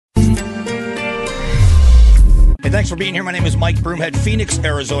Thanks for being here. My name is Mike Broomhead, Phoenix,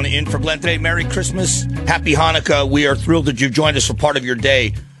 Arizona, in for Glenn today. Merry Christmas. Happy Hanukkah. We are thrilled that you've joined us for part of your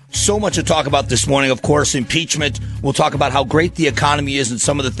day. So much to talk about this morning. Of course, impeachment. We'll talk about how great the economy is and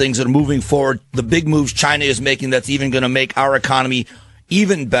some of the things that are moving forward. The big moves China is making that's even going to make our economy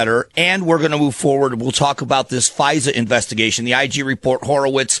even better. And we're going to move forward. We'll talk about this FISA investigation, the IG report,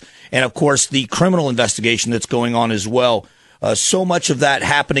 Horowitz, and, of course, the criminal investigation that's going on as well. So much of that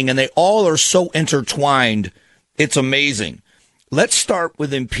happening, and they all are so intertwined. It's amazing. Let's start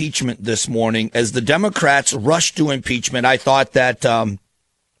with impeachment this morning. As the Democrats rushed to impeachment, I thought Mitch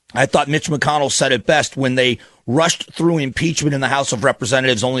McConnell said it best when they rushed through impeachment in the House of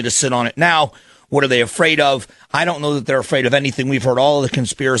Representatives only to sit on it now. What are they afraid of? I don't know that they're afraid of anything. We've heard all of the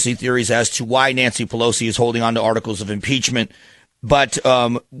conspiracy theories as to why Nancy Pelosi is holding on to articles of impeachment. But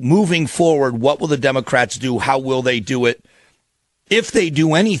moving forward, what will the Democrats do? How will they do it? If they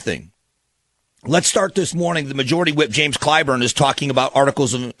do anything. Let's start this morning. The Majority Whip, James Clyburn, is talking about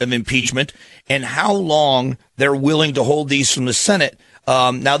articles of impeachment and how long they're willing to hold these from the Senate.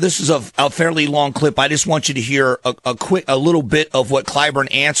 Now, this is a fairly long clip. I just want you to hear a little bit of what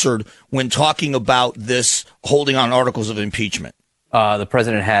Clyburn answered when talking about this holding on articles of impeachment. The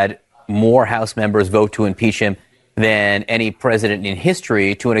president had more House members vote to impeach him than any president in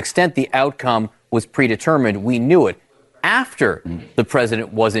history. To an extent, the outcome was predetermined. We knew it. After the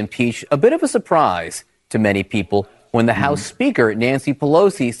president was impeached, a bit of a surprise to many people when the House Speaker, Nancy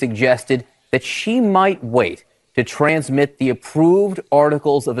Pelosi, suggested that she might wait to transmit the approved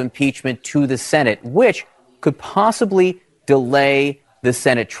articles of impeachment to the Senate, which could possibly delay the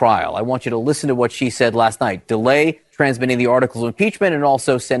Senate trial. I want you to listen to what she said last night. Delay transmitting the articles of impeachment and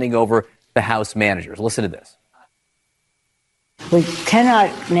also sending over the House managers. Listen to this. We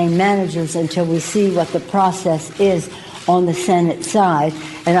cannot name managers until we see what the process is on the Senate side,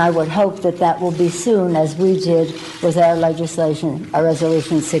 and I would hope that that will be soon, as we did with our legislation, our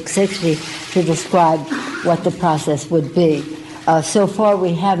Resolution 660, to describe what the process would be. So far,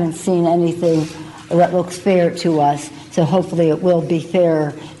 we haven't seen anything that looks fair to us, so hopefully it will be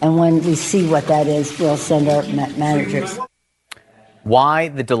fair, and when we see what that is, we'll send our managers. Why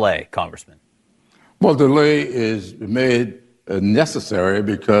the delay, Congressman? Well, delay is made necessary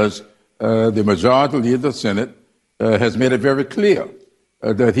because the majority leader of the Senate has made it very clear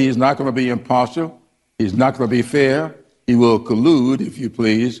that he's not going to be impartial, he's not going to be fair, he will collude, if you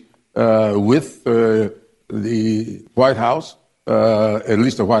please, with the White House, at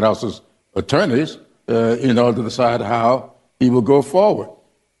least the White House's attorneys, in order to decide how he will go forward.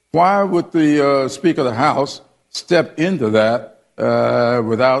 Why would the Speaker of the House step into that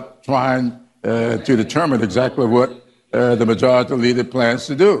without trying to determine exactly what the majority leader plans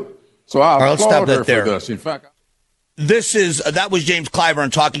to do? So I applaud her for this. In fact, that was James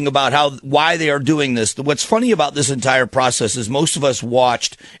Clyburn talking about why they are doing this. What's funny about this entire process is most of us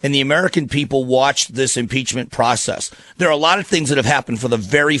watched, and the American people watched this impeachment process. There are a lot of things that have happened for the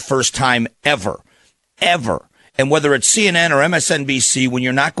very first time ever. And whether it's CNN or MSNBC, when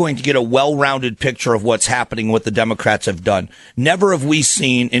you're not going to get a well-rounded picture of what's happening, what the Democrats have done. Never have we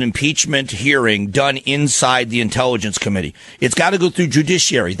seen an impeachment hearing done inside the Intelligence Committee. It's got to go through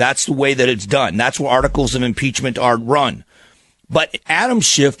judiciary. That's the way that it's done. That's where articles of impeachment are run. But Adam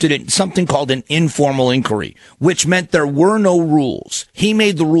Schiff did something called an informal inquiry, which meant there were no rules. He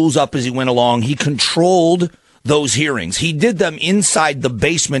made the rules up as he went along. He controlled those hearings. He did them inside the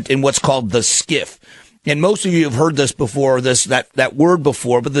basement in what's called the SCIF. And most of you have heard this before, that word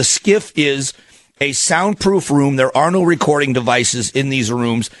before, but the SCIF is a soundproof room. There are no recording devices in these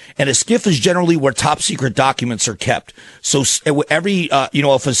rooms, and a SCIF is generally where top secret documents are kept. So every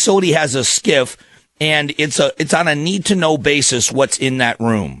a facility has a SCIF, and it's on a need to know basis what's in that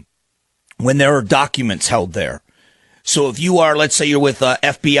room when there are documents held there. So if you are, let's say you're with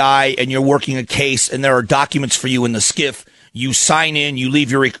FBI and you're working a case and there are documents for you in the SCIF, you sign in, you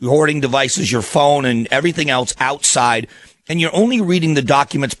leave your recording devices, your phone, and everything else outside, and you're only reading the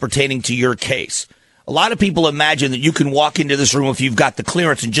documents pertaining to your case. A lot of people imagine that you can walk into this room if you've got the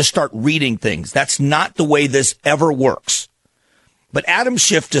clearance and just start reading things. That's not the way this ever works. But Adam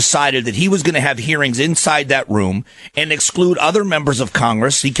Schiff decided that he was going to have hearings inside that room and exclude other members of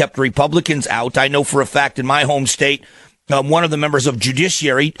Congress. He kept Republicans out. I know for a fact in my home state, one of the members of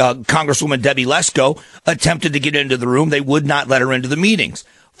Judiciary, Congresswoman Debbie Lesko, attempted to get into the room. They would not let her into the meetings.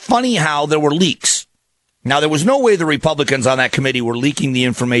 Funny how there were leaks. Now, there was no way the Republicans on that committee were leaking the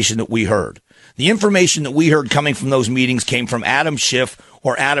information that we heard. The information that we heard coming from those meetings came from Adam Schiff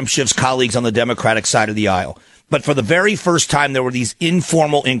or Adam Schiff's colleagues on the Democratic side of the aisle. But for the very first time, there were these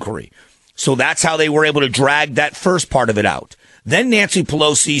informal inquiry. So that's how they were able to drag that first part of it out. Then Nancy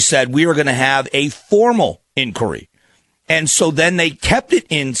Pelosi said we are going to have a formal inquiry. And so then they kept it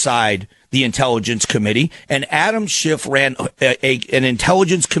inside the Intelligence Committee, and Adam Schiff ran an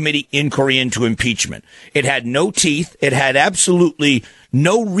Intelligence Committee inquiry into impeachment. It had no teeth. It had absolutely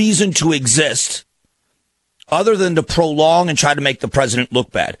no reason to exist other than to prolong and try to make the president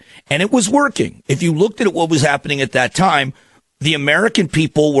look bad. And it was working. If you looked at what was happening at that time, the American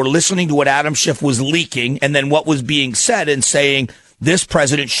people were listening to what Adam Schiff was leaking and then what was being said and saying, this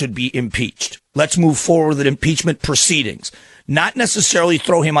president should be impeached. Let's move forward with impeachment proceedings. Not necessarily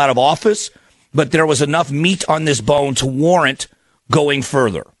throw him out of office, but there was enough meat on this bone to warrant going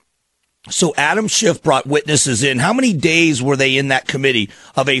further. So Adam Schiff brought witnesses in. How many days were they in that committee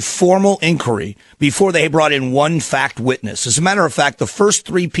of a formal inquiry before they brought in one fact witness? As a matter of fact, the first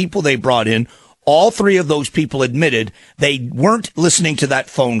three people they brought in, all three of those people admitted they weren't listening to that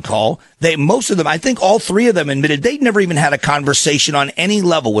phone call. Most of them, I think all three of them admitted they'd never even had a conversation on any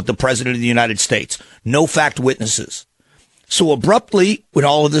level with the president of the United States. No fact witnesses. So abruptly, when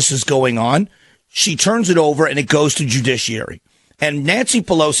all of this is going on, she turns it over and it goes to judiciary. And Nancy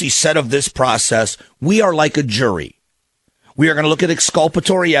Pelosi said of this process, we are like a jury. We are going to look at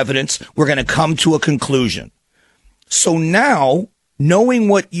exculpatory evidence. We're going to come to a conclusion. So now, knowing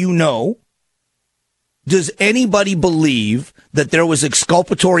what you know, does anybody believe that there was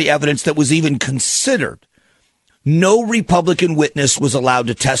exculpatory evidence that was even considered? No Republican witness was allowed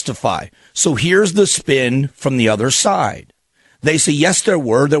to testify. So here's the spin from the other side. They say, yes, there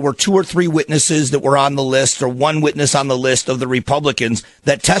were 2 or 3 witnesses that were on the list, or one witness on the list of the Republicans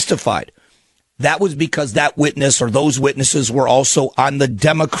that testified. That was because that witness or those witnesses were also on the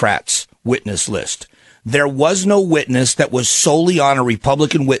Democrats' witness list. There was no witness that was solely on a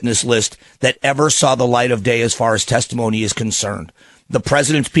Republican witness list that ever saw the light of day as far as testimony is concerned. The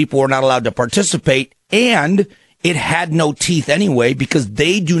president's people were not allowed to participate, and it had no teeth anyway because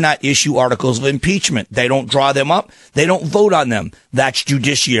they do not issue articles of impeachment. They don't draw them up. They don't vote on them. That's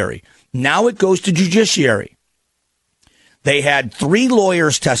judiciary. Now it goes to judiciary. They had 3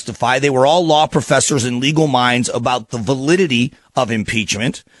 lawyers testify. They were all law professors and legal minds about the validity of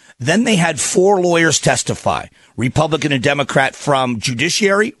impeachment. Then they had 4 lawyers testify, Republican and Democrat from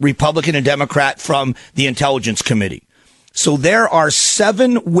judiciary, Republican and Democrat from the Intelligence Committee. So there are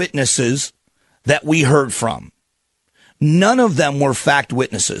 7 witnesses that we heard from. None of them were fact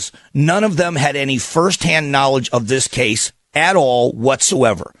witnesses. None of them had any firsthand knowledge of this case at all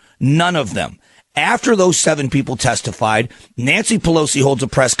whatsoever. None of them. After those 7 people testified, Nancy Pelosi holds a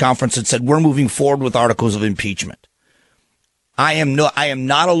press conference and said, we're moving forward with articles of impeachment. I am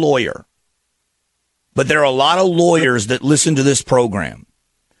not a lawyer, but there are a lot of lawyers that listen to this program.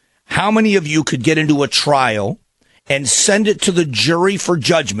 How many of you could get into a trial and send it to the jury for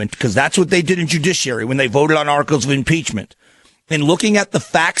judgment, because that's what they did in judiciary when they voted on articles of impeachment, and looking at the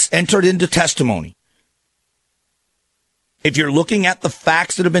facts entered into testimony? If you're looking at the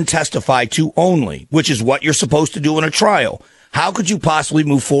facts that have been testified to only, which is what you're supposed to do in a trial, how could you possibly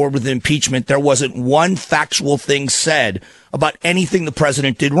move forward with impeachment? There wasn't one factual thing said about anything the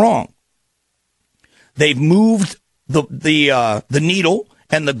president did wrong. They've moved the needle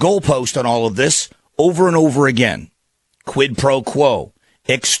and the goalpost on all of this over and over again. Quid pro quo,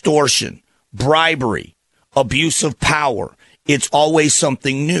 extortion, bribery, abuse of power. It's always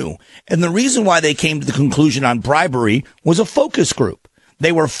something new. And the reason why they came to the conclusion on bribery was a focus group.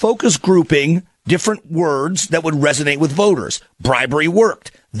 They were focus grouping different words that would resonate with voters. Bribery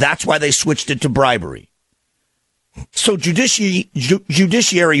worked. That's why they switched it to bribery. So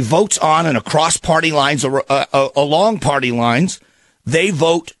judiciary votes on and across party lines, or along party lines. They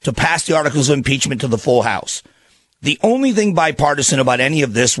vote to pass the articles of impeachment to the full House. The only thing bipartisan about any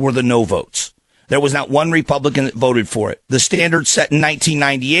of this were the no votes. There was not one Republican that voted for it. The standard set in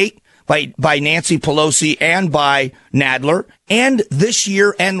 1998 by Nancy Pelosi and by Nadler, and this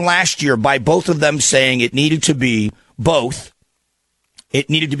year and last year by both of them saying it needed to be both. It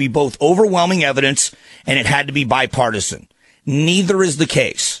needed to be both overwhelming evidence and it had to be bipartisan. Neither is the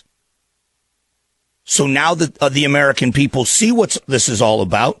case. So now that the American people see what this is all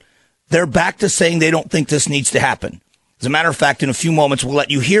about, they're back to saying they don't think this needs to happen. As a matter of fact, in a few moments, we'll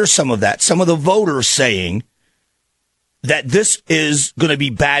let you hear some of that. Some of the voters saying that this is going to be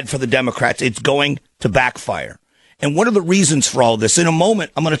bad for the Democrats. It's going to backfire. And what are the reasons for all this? In a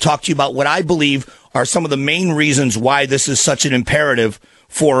moment, I'm going to talk to you about what I believe are some of the main reasons why this is such an imperative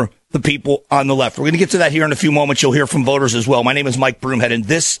for the people on the left. We're going to get to that here in a few moments. You'll hear from voters as well. My name is Mike Broomhead, and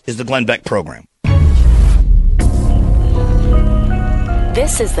this is the Glenn Beck Program.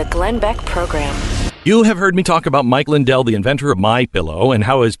 This is the Glenn Beck Program. You have heard me talk about Mike Lindell, the inventor of MyPillow, and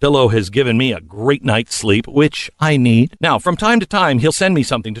how his pillow has given me a great night's sleep, which I need. Now, from time to time, he'll send me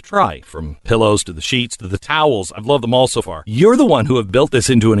something to try, from pillows to the sheets to the towels. I've loved them all so far. You're the one who have built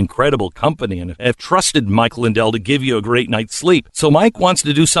this into an incredible company and have trusted Mike Lindell to give you a great night's sleep. So Mike wants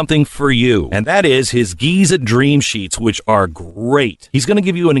to do something for you, and that is his Giza Dream Sheets, which are great. He's going to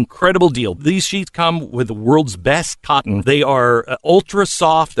give you an incredible deal. These sheets come with the world's best cotton. They are ultra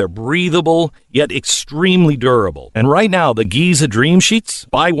soft, they're breathable, yet extremely durable. And right now, the Giza Dream Sheets,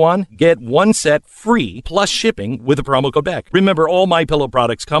 buy one, get one set free, plus shipping with the promo code BECK. Remember, all MyPillow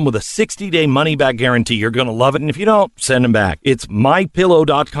products come with a 60-day money-back guarantee. You're going to love it, and if you don't, send them back. It's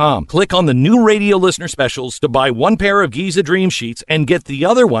MyPillow.com. Click on the new radio listener specials to buy one pair of Giza Dream Sheets and get the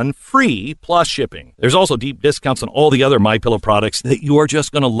other one free, plus shipping. There's also deep discounts on all the other MyPillow products that you are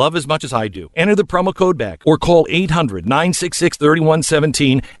just going to love as much as I do. Enter the promo code BECK or call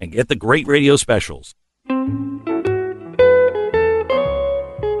 800-966-3117 and get the great radio specials.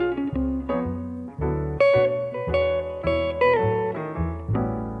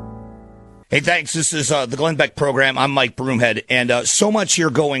 Hey, thanks. This is the Glenn Beck program. I'm Mike Broomhead, and so much here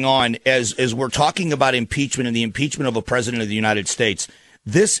going on as we're talking about impeachment and the impeachment of a president of the United States.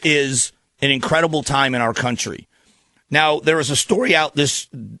 This is an incredible time in our country. Now, there is a story out this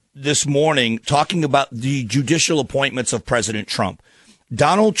morning talking about the judicial appointments of President Trump.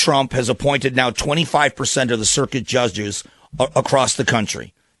 Donald Trump has appointed now 25% of the circuit judges across the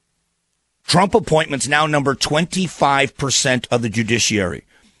country. Trump appointments now number 25% of the judiciary,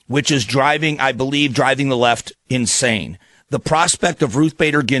 which is driving the left insane. The prospect of Ruth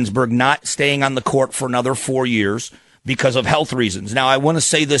Bader Ginsburg not staying on the court for another 4 years because of health reasons. Now, I want to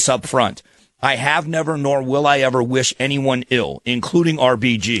say this up front. I have never, nor will I ever wish anyone ill, including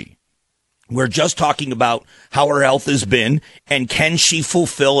RBG. We're just talking about how her health has been and can she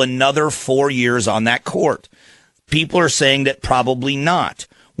fulfill another 4 years on that court? People are saying that probably not.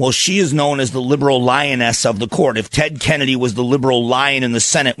 Well, she is known as the liberal lioness of the court. If Ted Kennedy was the liberal lion in the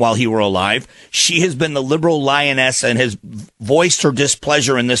Senate while he were alive, she has been the liberal lioness and has voiced her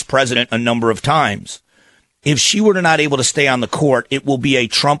displeasure in this president a number of times. If she were not able to stay on the court, it will be a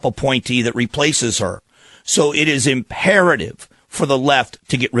Trump appointee that replaces her. So it is imperative for the left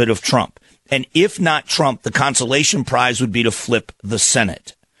to get rid of Trump. And if not Trump, the consolation prize would be to flip the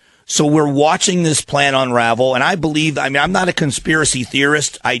Senate. So we're watching this plan unravel. And I'm not a conspiracy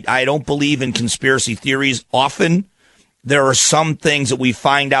theorist. I don't believe in conspiracy theories often. There are some things that we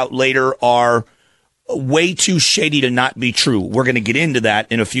find out later are way too shady to not be true. We're going to get into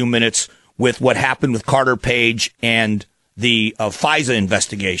that in a few minutes with what happened with Carter Page and the FISA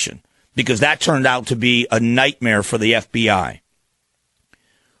investigation, because that turned out to be a nightmare for the FBI.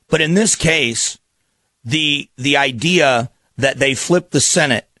 But in this case, the idea that they flip the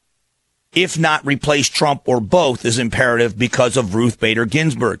Senate, if not replace Trump or both, is imperative because of Ruth Bader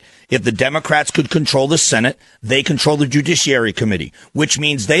Ginsburg. If the Democrats could control the Senate, they control the Judiciary Committee, which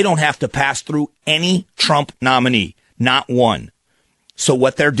means they don't have to pass through any Trump nominee, not one. So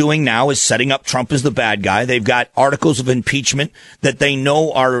what they're doing now is setting up Trump as the bad guy. They've got articles of impeachment that they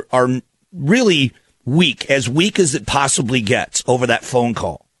know are really weak as it possibly gets over that phone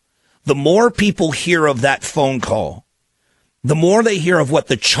call. The more people hear of that phone call, the more they hear of what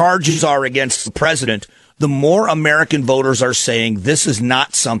the charges are against the president, the more American voters are saying this is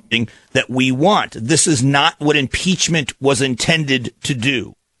not something that we want. This is not what impeachment was intended to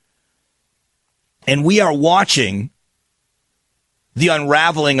do. And we are watching the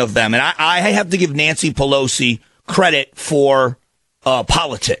unraveling of them. And I have to give Nancy Pelosi credit for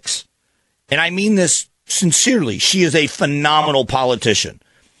politics. And I mean this sincerely. She is a phenomenal politician.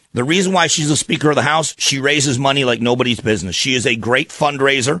 The reason why she's the Speaker of the House, she raises money like nobody's business. She is a great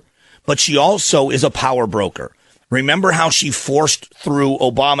fundraiser, but she also is a power broker. Remember how she forced through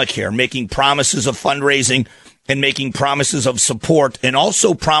Obamacare, making promises of fundraising and making promises of support and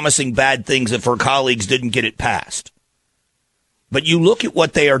also promising bad things if her colleagues didn't get it passed. But you look at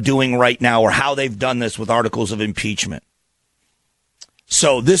what they are doing right now or how they've done this with articles of impeachment.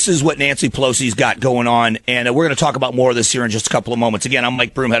 So this is what Nancy Pelosi's got going on, and we're going to talk about more of this here in just a couple of moments. Again, I'm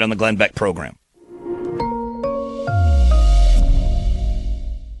Mike Broomhead on the Glenn Beck program.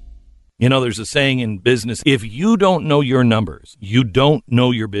 You know, there's a saying in business, if you don't know your numbers, you don't know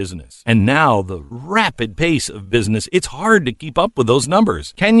your business. And now the rapid pace of business, it's hard to keep up with those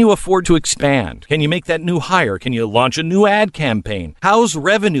numbers. Can you afford to expand? Can you make that new hire? Can you launch a new ad campaign? How's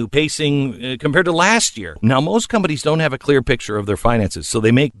revenue pacing compared to last year? Now, most companies don't have a clear picture of their finances, so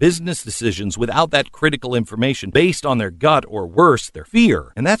they make business decisions without that critical information based on their gut or worse, their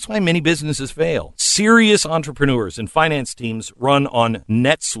fear. And that's why many businesses fail. Serious entrepreneurs and finance teams run on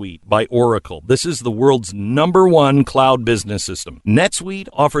NetSuite by Oracle. This is the world's #1 cloud business system. NetSuite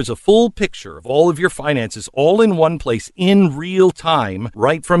offers a full picture of all of your finances all in one place in real time,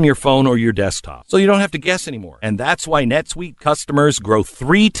 right from your phone or your desktop. So you don't have to guess anymore. And that's why NetSuite customers grow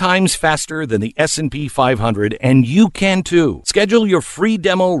 3 times faster than the S&P 500, and you can too. Schedule your free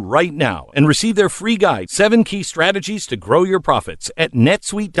demo right now and receive their free guide, 7 key strategies to grow your profits, at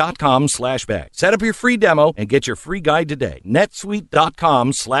netsuite.com/Beck. Set up your free demo and get your free guide today.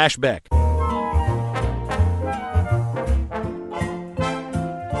 netsuite.com/Beck.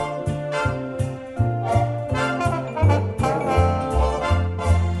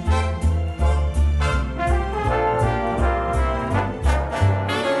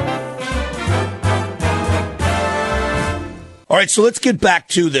 All right, so let's get back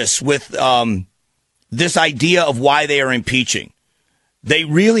to this with this idea of why they are impeaching. They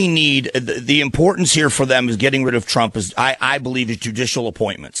really need, the importance here for them is getting rid of Trump, is I believe is judicial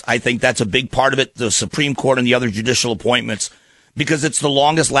appointments. I think that's a big part of it, the Supreme Court and the other judicial appointments, because it's the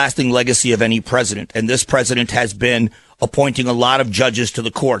longest lasting legacy of any president. And this president has been appointing a lot of judges to the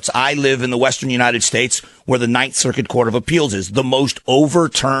courts. I live in the Western United States, where the Ninth Circuit Court of Appeals is the most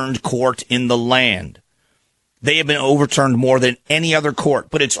overturned court in the land. They have been overturned more than any other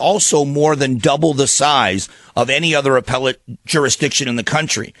court, but it's also more than double the size of any other appellate jurisdiction in the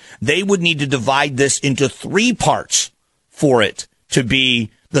country. They would need to divide this into 3 parts for it to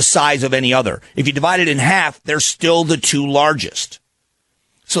be the size of any other. If you divide it in half, they're still the 2 largest.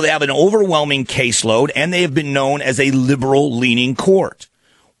 So they have an overwhelming caseload, and they have been known as a liberal-leaning court.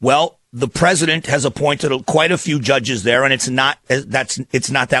 Well, the president has appointed quite a few judges there, and it's not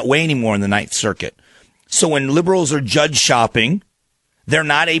that way anymore in the Ninth Circuit. So when liberals are judge shopping, they're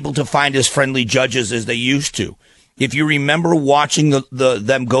not able to find as friendly judges as they used to. If you remember watching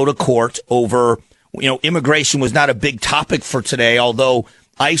them go to court over, immigration was not a big topic for today, although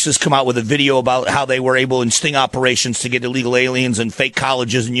ICE has come out with a video about how they were able in sting operations to get illegal aliens and fake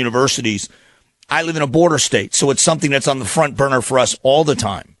colleges and universities. I live in a border state, so it's something that's on the front burner for us all the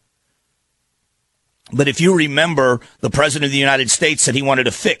time. But if you remember, the president of the United States said he wanted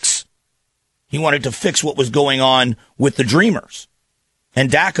to fix what was going on with the Dreamers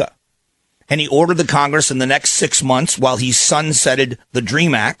and DACA. And he ordered the Congress in the next 6 months, while he sunsetted the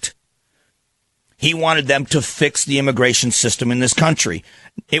DREAM Act, he wanted them to fix the immigration system in this country.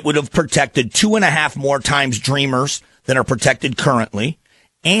 It would have protected 2.5 more times Dreamers than are protected currently.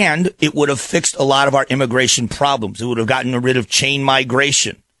 And it would have fixed a lot of our immigration problems. It would have gotten rid of chain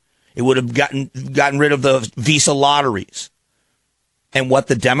migration. It would have gotten rid of the visa lotteries. And what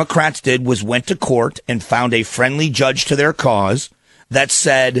the Democrats did was went to court and found a friendly judge to their cause that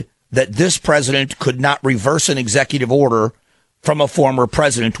said that this president could not reverse an executive order from a former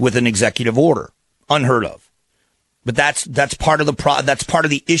president with an executive order. Unheard of. But that's part of that's part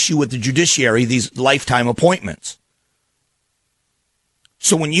of the issue with the judiciary, these lifetime appointments.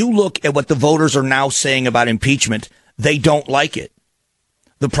 So when you look at what the voters are now saying about impeachment, they don't like it.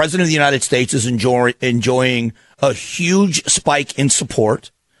 The president of the United States is enjoying a huge spike in support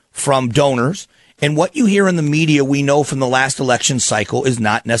from donors. And what you hear in the media, we know from the last election cycle, is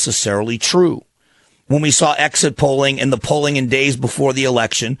not necessarily true. When we saw exit polling and the polling in days before the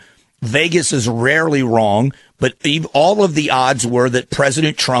election, Vegas is rarely wrong, but all of the odds were that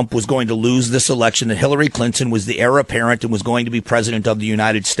President Trump was going to lose this election, that Hillary Clinton was the heir apparent and was going to be president of the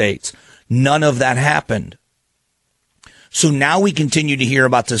United States. None of that happened. So now we continue to hear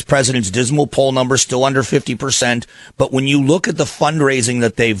about this president's dismal poll number, still under 50%. But when you look at the fundraising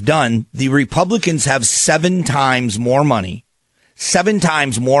that they've done, the Republicans have 7 times more money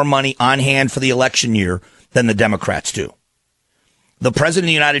on hand for the election year than the Democrats do. The president of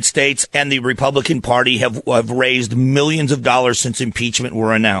the United States and the Republican Party have raised millions of dollars since impeachment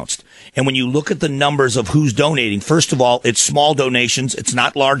were announced. And when you look at the numbers of who's donating, first of all, it's small donations. It's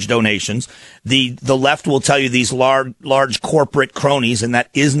not large donations. The left will tell you these large corporate cronies, and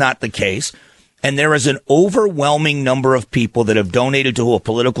that is not the case. And there is an overwhelming number of people that have donated to a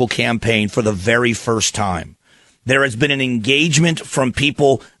political campaign for the very first time. There has been an engagement from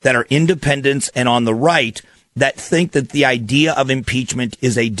people that are independents and on the right that think that the idea of impeachment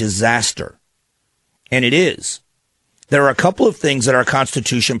is a disaster. And it is. There are a couple of things that our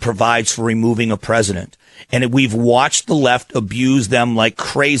Constitution provides for removing a president. And we've watched the left abuse them like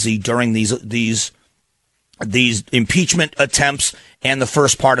crazy during these impeachment attempts and the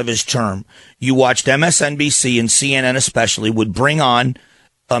first part of his term. You watched MSNBC and CNN especially would bring on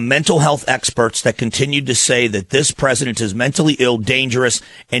mental health experts that continued to say that this president is mentally ill, dangerous,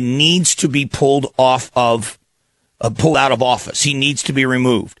 and needs to be pulled out of office. He needs to be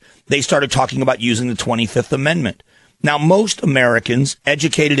removed. They started talking about using the 25th Amendment. Now, most Americans,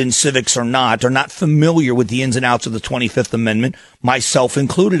 educated in civics or not, are not familiar with the ins and outs of the 25th Amendment, myself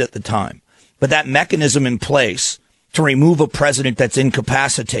included at the time. But that mechanism in place to remove a president that's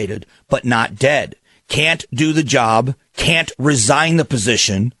incapacitated but not dead, can't do the job, can't resign the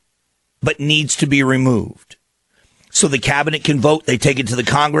position, but needs to be removed. So the cabinet can vote. They take it to the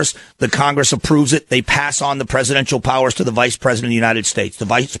Congress. The Congress approves it. They pass on the presidential powers to the vice president of the United States. The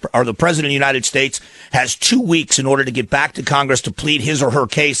president of the United States has 2 weeks in order to get back to Congress to plead his or her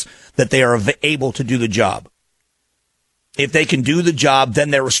case that they are able to do the job. If they can do the job,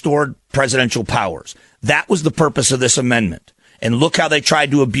 then they're restored presidential powers. That was the purpose of this amendment. And look how they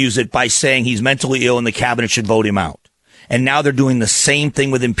tried to abuse it by saying he's mentally ill and the cabinet should vote him out. And now they're doing the same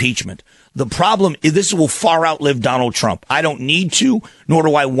thing with impeachment. The problem is this will far outlive Donald Trump. I don't need to, nor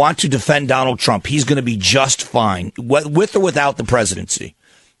do I want to defend Donald Trump. He's going to be just fine, with or without the presidency.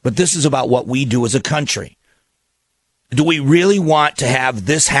 But this is about what we do as a country. Do we really want to have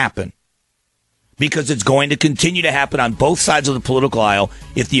this happen? Because it's going to continue to happen on both sides of the political aisle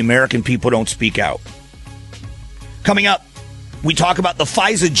if the American people don't speak out. Coming up, we talk about the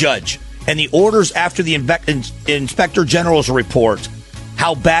FISA judge and the orders after the Inspector General's report.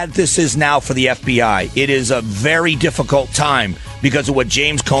 How bad this is now for the FBI. It is a very difficult time because of what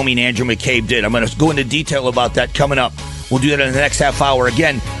James Comey and Andrew McCabe did. I'm going to go into detail about that coming up. We'll do that in the next half hour.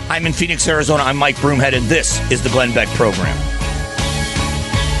 Again, I'm in Phoenix, Arizona. I'm Mike Broomhead, and this is the Glenn Beck Program.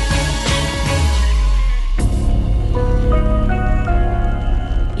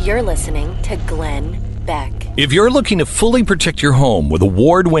 You're listening to Glenn Beck. If you're looking to fully protect your home with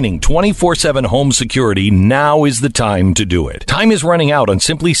award-winning 24/7 home security, now is the time to do it. Time is running out on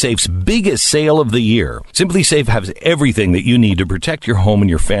SimpliSafe's biggest sale of the year. SimpliSafe has everything that you need to protect your home and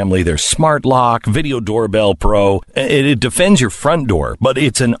your family. Their Smart Lock, Video Doorbell Pro. It defends your front door, but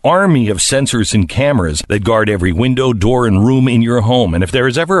it's an army of sensors and cameras that guard every window, door, and room in your home. And if there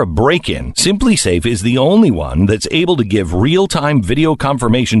is ever a break-in, SimpliSafe is the only one that's able to give real-time video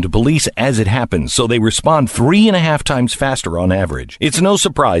confirmation to police as it happens, so they respond 3.5 times faster on average. It's no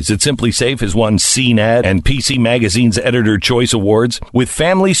surprise that SimpliSafe has won CNET and PC Magazine's Editor Choice Awards. With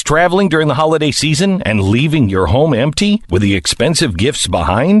families traveling during the holiday season and leaving your home empty with the expensive gifts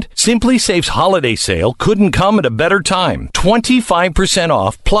behind, SimpliSafe's holiday sale couldn't come at a better time. 25%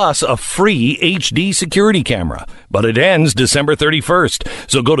 off plus a free HD security camera. But it ends December 31st.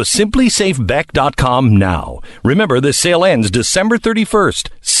 So go to simplysafebeck.com now. Remember, this sale ends December 31st.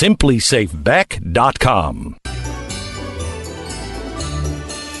 simplysafebeck.com.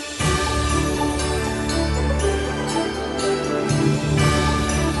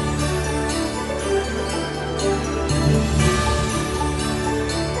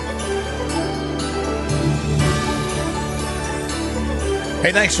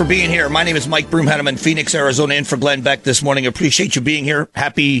 Hey, thanks for being here. My name is Mike Broomhead. I'm in Phoenix, Arizona, in for Glenn Beck this morning. Appreciate you being here.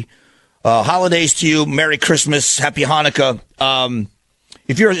 Happy holidays to you. Merry Christmas. Happy Hanukkah.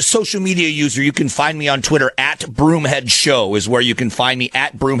 If you're a social media user, you can find me on Twitter at Broomhead Show is where you can find me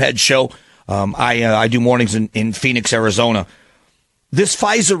at Broomhead Show. I do mornings in Phoenix, Arizona. This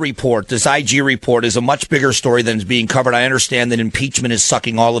FISA report, this IG report, is a much bigger story than is being covered. I understand that impeachment is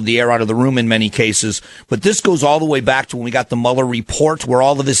sucking all of the air out of the room in many cases, but this goes all the way back to when we got the Mueller report, where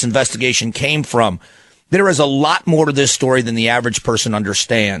all of this investigation came from. There is a lot more to this story than the average person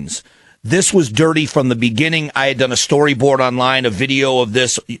understands. This was dirty from the beginning. I had done a storyboard online, a video of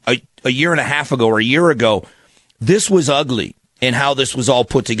this a year and a half ago or a year ago. This was ugly in how this was all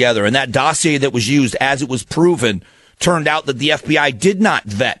put together. And that dossier that was used, as it was proven, turned out that the FBI did not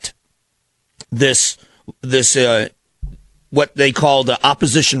vet this what they called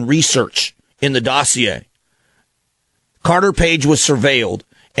opposition research in the dossier. Carter Page was surveilled,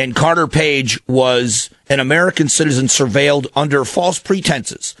 and Carter Page was an American citizen surveilled under false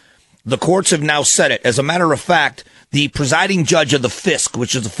pretenses. The courts have now said it. As a matter of fact, the presiding judge of the FISC,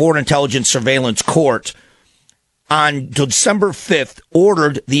 which is the Foreign Intelligence Surveillance Court, on December 5th,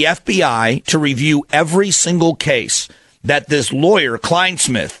 ordered the FBI to review every single case that this lawyer,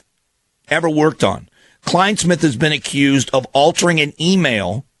 Kleinsmith, ever worked on. Kleinsmith has been accused of altering an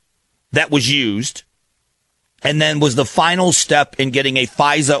email that was used and then was the final step in getting a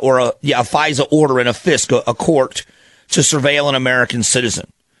FISA or a FISA order in a FISC, a court, to surveil an American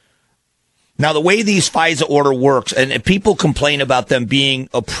citizen. Now, the way these FISA order works, and people complain about them being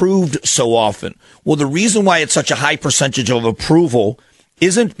approved so often. Well, the reason why it's such a high percentage of approval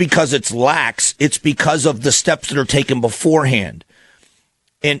isn't because it's lax. It's because of the steps that are taken beforehand.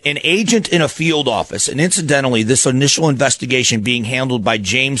 An agent in a field office, and incidentally, this initial investigation being handled by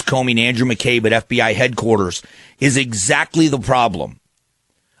James Comey and Andrew McCabe at FBI headquarters is exactly the problem.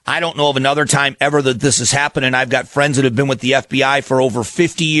 I don't know of another time ever that this has happened, and I've got friends that have been with the FBI for over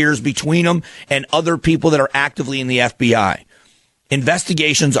 50 years between them and other people that are actively in the FBI.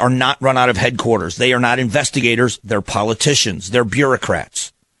 Investigations are not run out of headquarters. They are not investigators. They're politicians. They're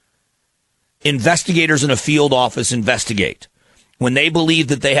bureaucrats. Investigators in a field office investigate. When they believe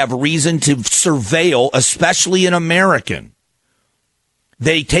that they have reason to surveil, especially an American,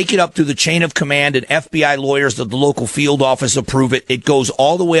 they take it up through the chain of command, and FBI lawyers at the local field office approve it. It goes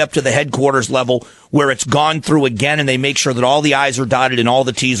all the way up to the headquarters level where it's gone through again, and they make sure that all the I's are dotted and all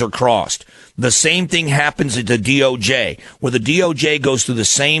the T's are crossed. The same thing happens at the DOJ, where the DOJ goes through the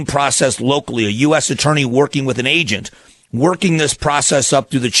same process locally, a U.S. attorney working with an agent, working this process up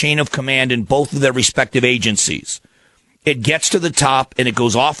through the chain of command in both of their respective agencies. It gets to the top and it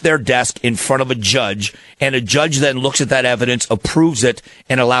goes off their desk in front of a judge, and a judge then looks at that evidence, approves it,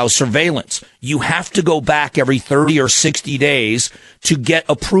 and allows surveillance. You have to go back every 30 or 60 days to get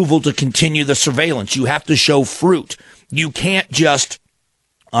approval to continue the surveillance. You have to show fruit. You can't just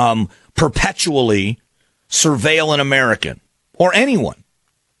perpetually surveil an American or anyone.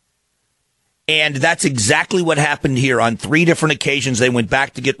 And that's exactly what happened here. On 3 different occasions, they went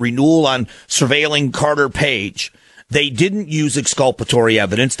back to get renewal on surveilling Carter Page. They didn't use exculpatory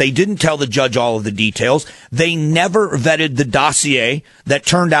evidence. They didn't tell the judge all of the details. They never vetted the dossier that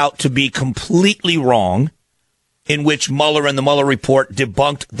turned out to be completely wrong, in which Mueller and the Mueller report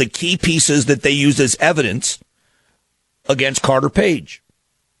debunked the key pieces that they used as evidence against Carter Page.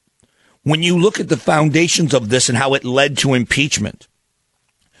 When you look at the foundations of this and how it led to impeachment,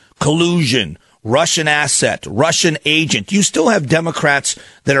 collusion, Russian asset, Russian agent. You still have Democrats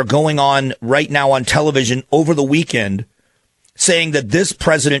that are going on right now on television over the weekend saying that this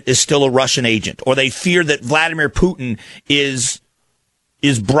president is still a Russian agent, or they fear that Vladimir Putin is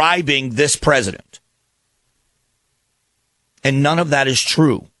bribing this president. And none of that is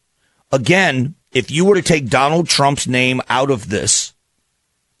true. Again, if you were to take Donald Trump's name out of this,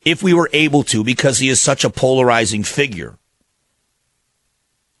 if we were able to, because he is such a polarizing figure,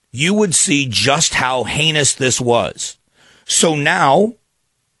 you would see just how heinous this was. So now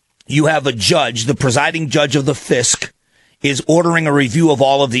you have a judge, the presiding judge of the FISC, is ordering a review of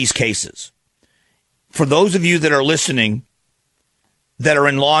all of these cases. For those of you that are listening that are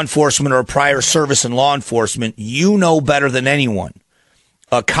in law enforcement or prior service in law enforcement, you know better than anyone.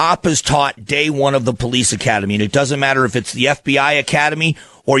 A cop is taught day one of the police academy, and it doesn't matter if it's the FBI academy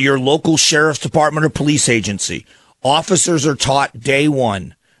or your local sheriff's department or police agency. Officers are taught day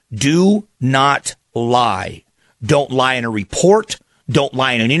one. Do not lie. Don't lie in a report. Don't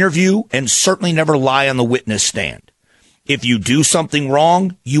lie in an interview, and certainly never lie on the witness stand. If you do something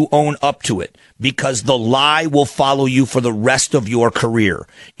wrong, you own up to it, because the lie will follow you for the rest of your career.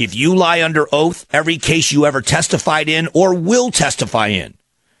 If you lie under oath, every case you ever testified in or will testify in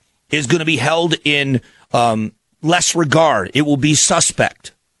is going to be held in less regard. It will be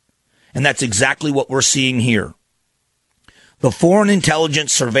suspect. And that's exactly what we're seeing here. The foreign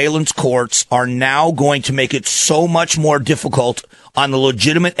intelligence surveillance courts are now going to make it so much more difficult on the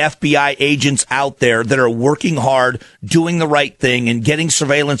legitimate FBI agents out there that are working hard, doing the right thing, and getting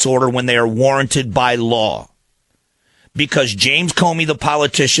surveillance order when they are warranted by law. Because James Comey, the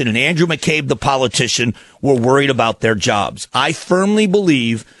politician, and Andrew McCabe, the politician, were worried about their jobs. I firmly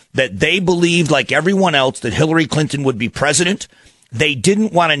believe that they believed, like everyone else, that Hillary Clinton would be president. They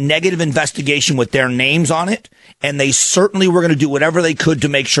didn't want a negative investigation with their names on it, and they certainly were going to do whatever they could to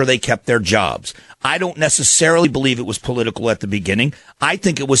make sure they kept their jobs. I don't necessarily believe it was political at the beginning. I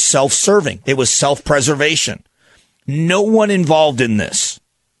think it was self-serving. It was self-preservation. No one involved in this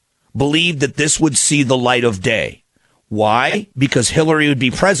believed that this would see the light of day. Why? Because Hillary would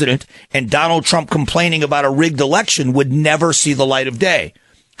be president, and Donald Trump complaining about a rigged election would never see the light of day.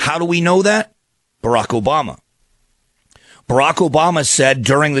 How do we know that? Barack Obama. Barack Obama said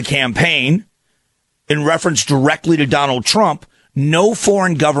during the campaign, in reference directly to Donald Trump, no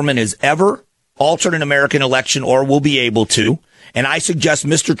foreign government has ever altered an American election or will be able to. And I suggest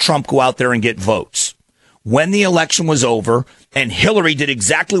Mr. Trump go out there and get votes. When the election was over and Hillary did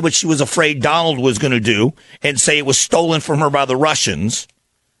exactly what she was afraid Donald was going to do and say it was stolen from her by the Russians,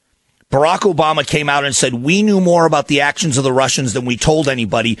 Barack Obama came out and said, we knew more about the actions of the Russians than we told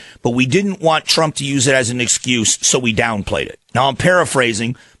anybody, but we didn't want Trump to use it as an excuse, so we downplayed it. Now, I'm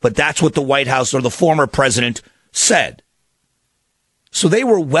paraphrasing, but that's what the White House or the former president said. So they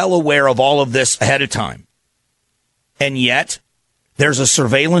were well aware of all of this ahead of time. And yet, there's a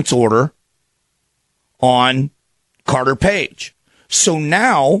surveillance order on Carter Page. So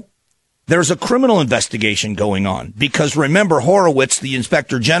now there's a criminal investigation going on because remember, Horowitz, the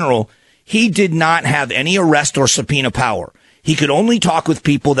inspector general, he did not have any arrest or subpoena power. He could only talk with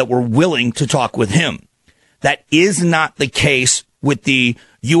people that were willing to talk with him. That is not the case with the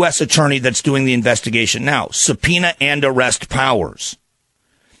U.S. attorney that's doing the investigation now. Subpoena and arrest powers.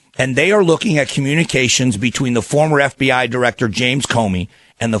 And they are looking at communications between the former FBI director, James Comey,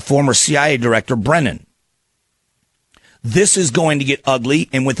 and the former CIA director, Brennan. This is going to get ugly,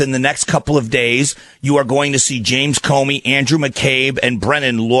 and within the next couple of days, you are going to see James Comey, Andrew McCabe, and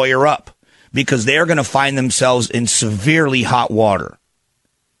Brennan lawyer up because they're going to find themselves in severely hot water.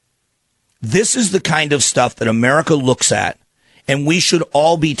 This is the kind of stuff that America looks at, and we should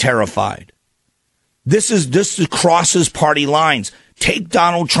all be terrified. This crosses party lines. Take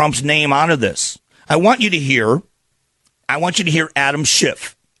Donald Trump's name out of this. I want you to hear Adam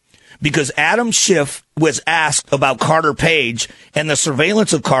Schiff, because Adam Schiff was asked about Carter Page and the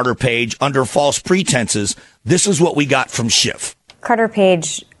surveillance of Carter Page under false pretenses. This is what we got from Schiff. Carter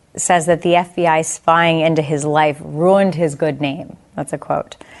Page says that the FBI spying into his life ruined his good name. That's a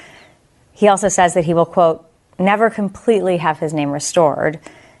quote. He also says that he will, quote, never completely have his name restored.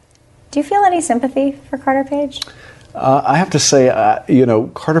 Do you feel any sympathy for Carter Page? I have to say,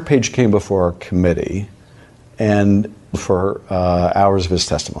 Carter Page came before our committee and for hours of his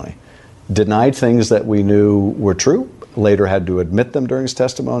testimony. Denied things that we knew were true, later had to admit them during his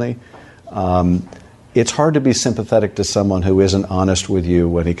testimony. It's hard to be sympathetic to someone who isn't honest with you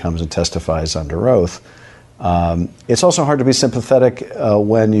when he comes and testifies under oath. It's also hard to be sympathetic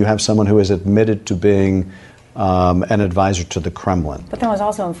when you have someone who is admitted to being an advisor to the Kremlin. But then was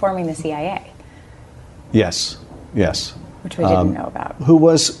also informing the CIA. Yes. Which we didn't know about. Who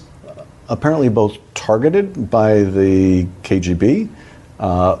was apparently both targeted by the KGB,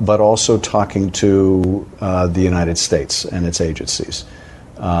 but also talking to the United States and its agencies.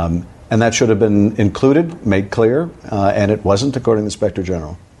 And that should have been included, made clear, and it wasn't, according to the Inspector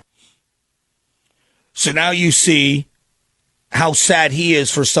General. So now you see how sad he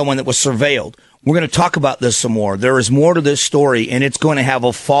is for someone that was surveilled. We're going to talk about this some more. There is more to this story, and it's going to have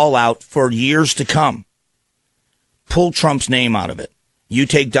a fallout for years to come. Pull Trump's name out of it. You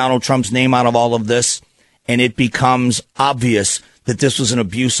take Donald Trump's name out of all of this, and it becomes obvious that this was an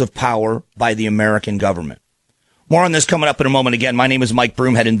abuse of power by the American government. More on this coming up in a moment. Again, my name is Mike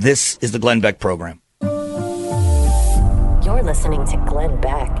Broomhead, and this is the Glenn Beck Program. You're listening to Glenn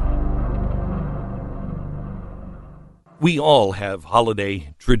Beck. We all have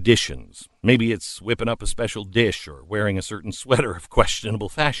holiday traditions. Maybe it's whipping up a special dish or wearing a certain sweater of questionable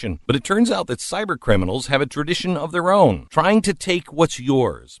fashion. But it turns out that cyber criminals have a tradition of their own, trying to take what's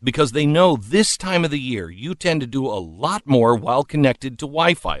yours because they know this time of the year you tend to do a lot more while connected to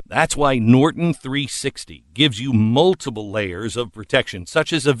Wi-Fi. That's why Norton 360 gives you multiple layers of protection,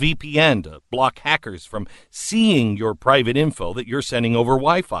 such as a VPN to block hackers from seeing your private info that you're sending over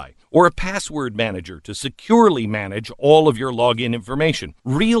Wi-Fi, or a password manager to securely manage all of your login information,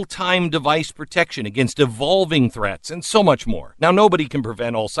 real-time device protection against evolving threats, and so much more. Now, nobody can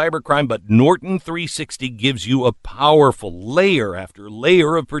prevent all cybercrime, but Norton 360 gives you a powerful layer after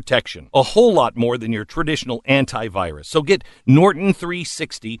layer of protection, a whole lot more than your traditional antivirus. So get Norton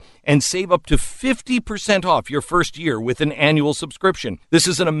 360 and save up to 50% off your first year with an annual subscription. This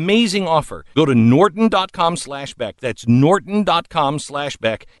is an amazing offer. Go to norton.com/Beck. That's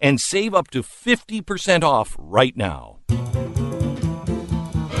norton.com/Beck and save up to 50% off right now.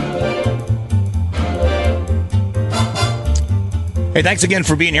 Hey, thanks again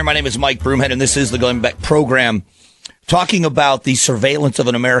for being here. My name is Mike Broomhead, and this is the Glenn Beck Program, talking about the surveillance of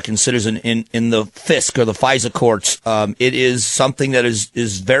an American citizen in the FISC or the FISA courts. It is something that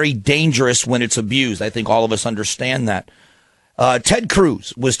is very dangerous when it's abused. I think all of us understand that. Ted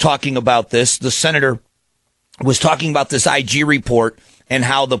Cruz was talking about this. The senator was talking about this IG report and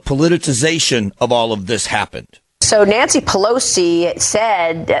how the politicization of all of this happened. So Nancy Pelosi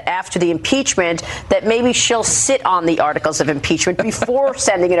said after the impeachment that maybe she'll sit on the articles of impeachment before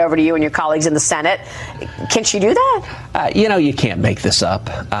sending it over to you and your colleagues in the Senate. Can she do that? You can't make this up.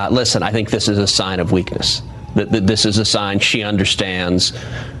 Listen, I think this is a sign of weakness. This is a sign she understands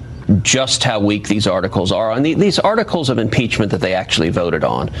just how weak these articles are. And these articles of impeachment that they actually voted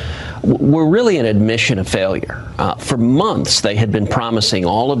on were really an admission of failure. For months, they had been promising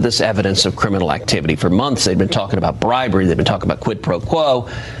all of this evidence of criminal activity. For months, they'd been talking about bribery. They'd been talking about quid pro quo.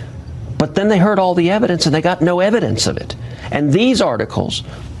 But then they heard all the evidence, and they got no evidence of it. And these articles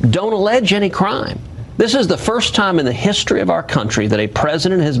don't allege any crime. This is the first time in the history of our country that a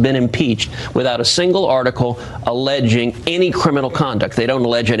president has been impeached without a single article alleging any criminal conduct. They don't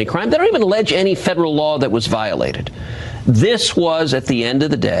allege any crime. They don't even allege any federal law that was violated. This was, at the end of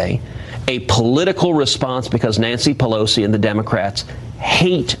the day, a political response because Nancy Pelosi and the Democrats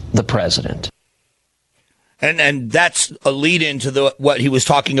hate the president. And that's a lead into what he was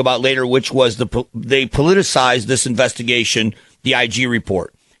talking about later, which was they politicized this investigation, the IG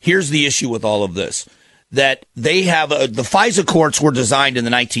report. Here's the issue with all of this, that they have the FISA courts were designed in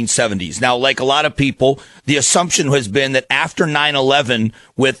the 1970s. Now, like a lot of people, the assumption has been that after 9/11,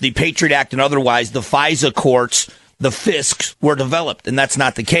 with the Patriot Act and otherwise, the FISA courts, the FISCs, were developed, and that's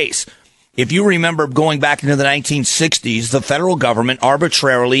not the case. If you remember going back into the 1960s, the federal government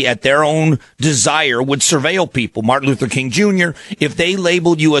arbitrarily, at their own desire, would surveil people. Martin Luther King Jr., if they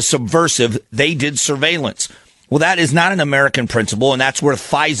labeled you as subversive, they did surveillance. Well, that is not an American principle, and that's where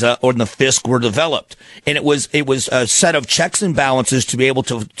FISA or the FISC were developed. And it was a set of checks and balances to be able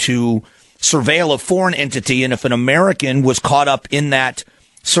to surveil a foreign entity. And if an American was caught up in that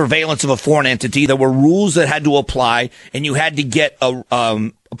surveillance of a foreign entity, there were rules that had to apply, and you had to get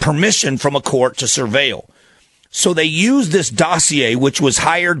a permission from a court to surveil. So they used this dossier, which was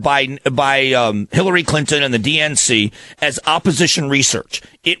hired by Hillary Clinton and the DNC, as opposition research.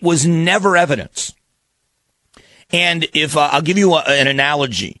 It was never evidence. And if I'll give you an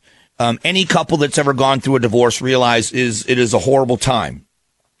analogy, any couple that's ever gone through a divorce realize it is a horrible time.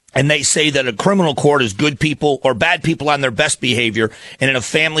 And they say that a criminal court is good people or bad people on their best behavior. And in a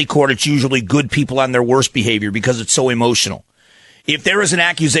family court, it's usually good people on their worst behavior because it's so emotional. If there is an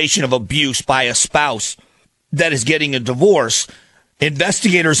accusation of abuse by a spouse that is getting a divorce,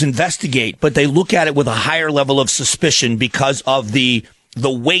 investigators investigate, but they look at it with a higher level of suspicion because of the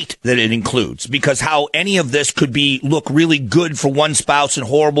weight that it includes, because how any of this could look really good for one spouse and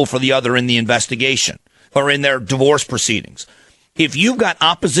horrible for the other in the investigation or in their divorce proceedings. If you've got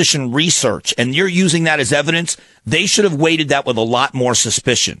opposition research and you're using that as evidence, they should have weighted that with a lot more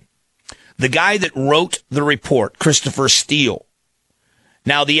suspicion. The guy that wrote the report, Christopher Steele.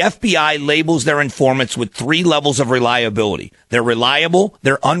 Now, the FBI labels their informants with 3 levels of reliability. They're reliable,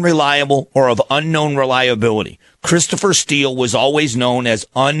 they're unreliable, or of unknown reliability. Christopher Steele was always known as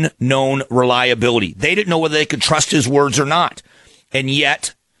unknown reliability. They didn't know whether they could trust his words or not. And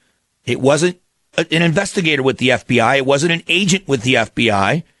yet, it wasn't an investigator with the FBI. It wasn't an agent with the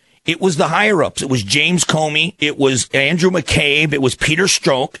FBI. It was the higher-ups. It was James Comey. It was Andrew McCabe. It was Peter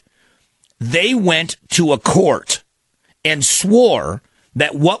Strzok. They went to a court and swore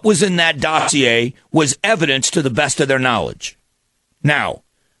that what was in that dossier was evidence to the best of their knowledge. Now,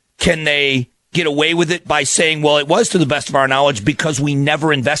 can they get away with it by saying, well, it was to the best of our knowledge because we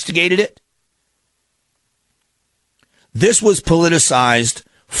never investigated it? This was politicized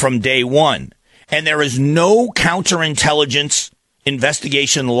from day one, and there is no counterintelligence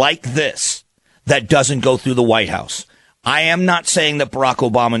investigation like this that doesn't go through the White House. I am not saying that Barack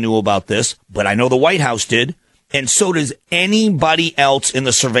Obama knew about this, but I know the White House did. And so does anybody else in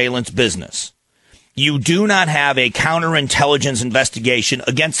the surveillance business. You do not have a counterintelligence investigation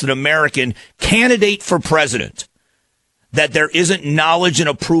against an American candidate for president that there isn't knowledge and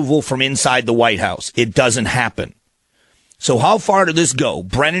approval from inside the White House. It doesn't happen. So how far did this go?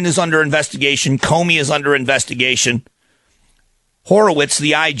 Brennan is under investigation. Comey is under investigation. Horowitz,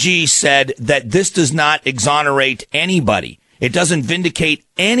 the IG, said that this does not exonerate anybody. It doesn't vindicate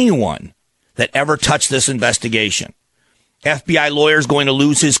anyone that ever touched this investigation. FBI lawyer is going to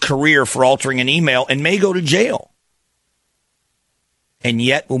lose his career for altering an email and may go to jail. And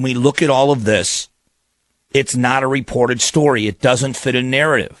yet, when we look at all of this, it's not a reported story. It doesn't fit a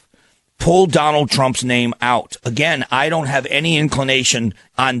narrative. Pull Donald Trump's name out. Again, I don't have any inclination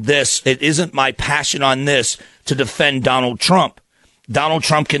on this. It isn't my passion on this to defend Donald Trump. Donald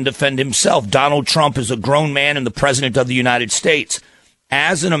Trump can defend himself. Donald Trump is a grown man and the president of the United States.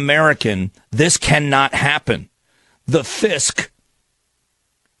 As an American, this cannot happen. The FISC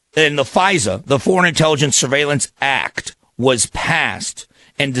and the FISA, the Foreign Intelligence Surveillance Act, was passed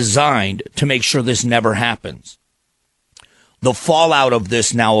and designed to make sure this never happens. The fallout of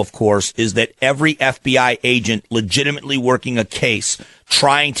this now, of course, is that every FBI agent legitimately working a case,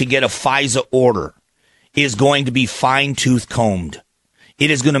 trying to get a FISA order, is going to be fine-tooth combed.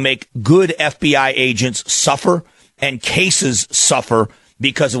 It is going to make good FBI agents suffer and cases suffer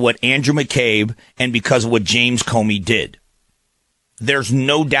because of what Andrew McCabe and because of what James Comey did. There's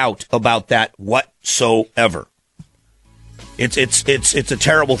no doubt about that whatsoever. It's a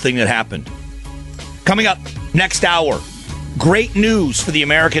terrible thing that happened. Coming up next hour, great news for the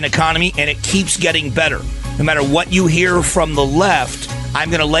American economy, and it keeps getting better. No matter what you hear from the left, I'm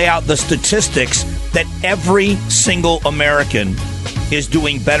going to lay out the statistics that every single American is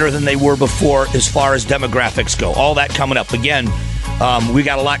doing better than they were before as far as demographics go. All that coming up. Again, we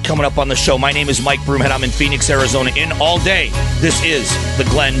got a lot coming up on the show. My name is Mike Broomhead. I'm in Phoenix, Arizona, in all day. This is the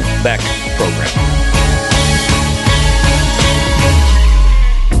Glenn Beck Program.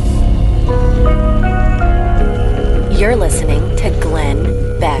 You're listening to Glenn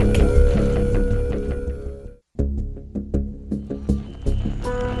Beck.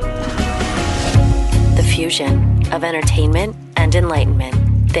 The fusion of entertainment and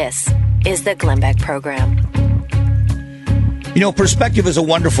enlightenment. This is the Glenn Beck Program. You know, perspective is a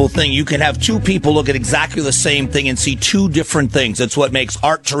wonderful thing. You can have two people look at exactly the same thing and see two different things. That's what makes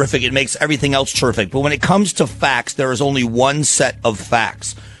art terrific. It makes everything else terrific. But when it comes to facts, there is only one set of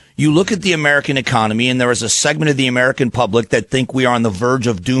facts. You look at the American economy, and there is a segment of the American public that think we are on the verge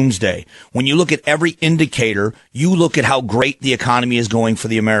of doomsday. When you look at every indicator, you look at how great the economy is going for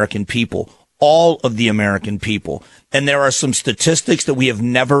the American people. All of the American people. And there are some statistics that we have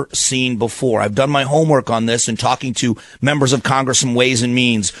never seen before. I've done my homework on this and talking to members of Congress and Ways and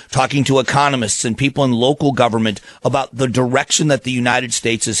Means, talking to economists and people in local government about the direction that the United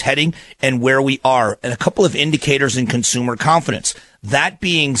States is heading and where we are, and a couple of indicators in consumer confidence. That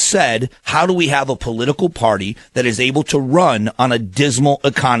being said, how do we have a political party that is able to run on a dismal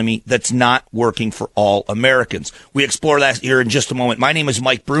economy that's not working for all Americans? We explore that here in just a moment. My name is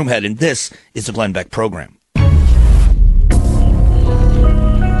Mike Broomhead, and this is the Glenn Beck Program.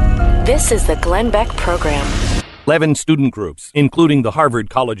 This is the Glenn Beck Program. 11 student groups, including the Harvard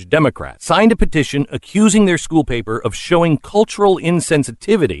College Democrats, signed a petition accusing their school paper of showing cultural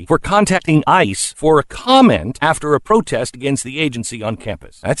insensitivity for contacting ICE for a comment after a protest against the agency on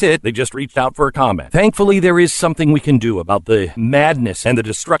campus. That's it. They just reached out for a comment. Thankfully, there is something we can do about the madness and the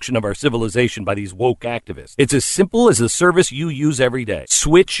destruction of our civilization by these woke activists. It's as simple as the service you use every day.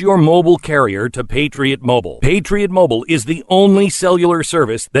 Switch your mobile carrier to Patriot Mobile. Patriot Mobile is the only cellular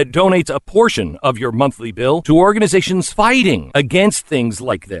service that donates a portion of your monthly bill to organizations fighting against things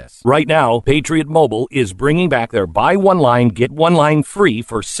like this. Right now, Patriot Mobile is bringing back their buy one line, get one line free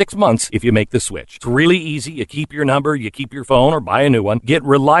for 6 months if you make the switch. It's really easy. You keep your number, you keep your phone, or buy a new one. Get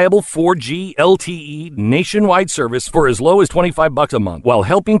reliable 4G LTE nationwide service for as low as $25 a month while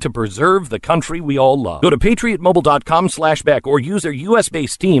helping to preserve the country we all love. Go to patriotmobile.com/Beck or use their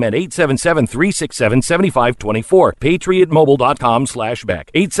U.S.-based team at 877-367-7524.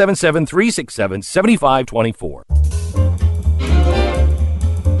 patriotmobile.com/Beck. 877-367-7524.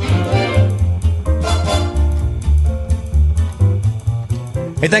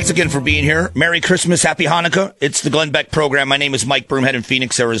 Hey, thanks again for being here. Merry Christmas, Happy Hanukkah. It's the Glenn Beck Program. My name is Mike Broomhead in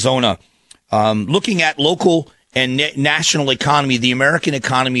Phoenix, Arizona. Looking at local and national economy, the American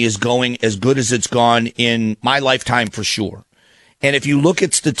economy is going as good as it's gone in my lifetime for sure. And if you look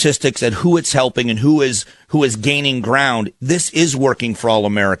at statistics at who it's helping and who is gaining ground, this is working for all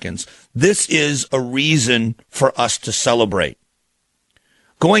Americans. This is a reason for us to celebrate.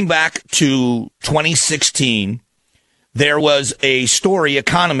 Going back to 2016, there was a story,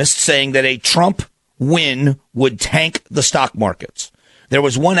 economists saying that a Trump win would tank the stock markets. There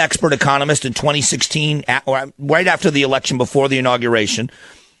was one expert economist in 2016, right after the election, before the inauguration,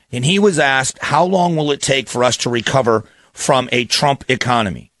 and he was asked, how long will it take for us to recover from a Trump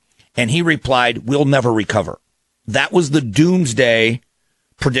economy? And he replied, we'll never recover. That was the doomsday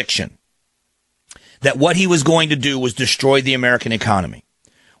prediction, that what he was going to do was destroy the American economy.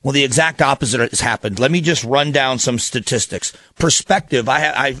 Well, the exact opposite has happened. Let me just run down some statistics. Perspective,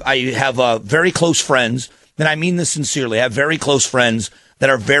 I have very close friends, and I mean this sincerely. I have very close friends that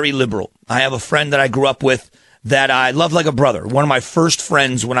are very liberal. I have a friend that I grew up with that I love like a brother. One of my first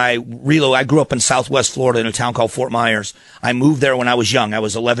friends when I grew up in Southwest Florida in a town called Fort Myers. I moved there when I was young. I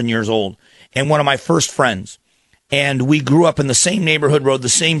was 11 years old. And one of my first friends. And we grew up in the same neighborhood, rode the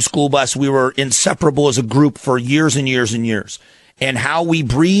same school bus. We were inseparable as a group for years and years and years. And how we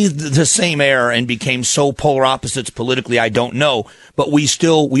breathed the same air and became so polar opposites politically, I don't know. But we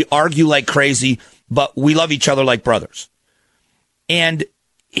argue like crazy, but we love each other like brothers. And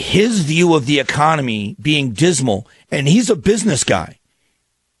his view of the economy being dismal, and he's a business guy.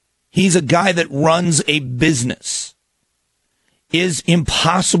 He's a guy that runs a business. Is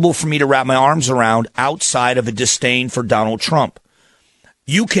impossible for me to wrap my arms around outside of a disdain for Donald Trump.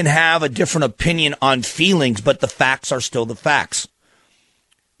 You can have a different opinion on feelings, but the facts are still the facts.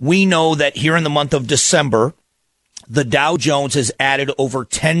 We know that here in the month of December, the Dow Jones has added over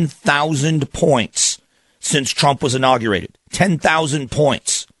 10,000 points since Trump was inaugurated. 10,000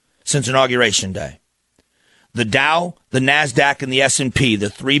 points since Inauguration Day. The Dow, the NASDAQ, and the S&P, the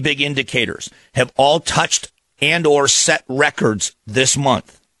three big indicators, have all touched and or set records this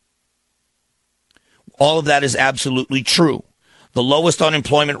month. All of that is absolutely true. The lowest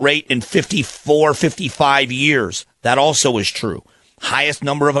unemployment rate in 55 years. That also is true. Highest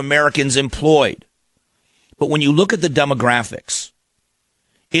number of Americans employed. But when you look at the demographics,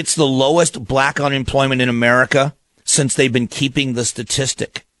 it's the lowest black unemployment in America since they've been keeping the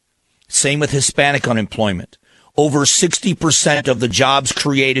statistic. Same with Hispanic unemployment. Over 60% of the jobs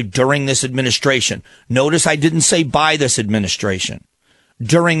created during this administration. Notice I didn't say by this administration.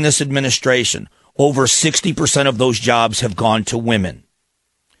 During this administration, over 60% of those jobs have gone to women.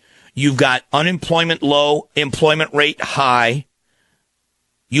 You've got unemployment low, employment rate high.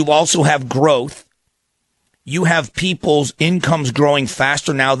 You also have growth. You have people's incomes growing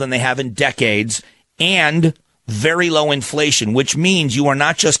faster now than they have in decades, and very low inflation, which means you are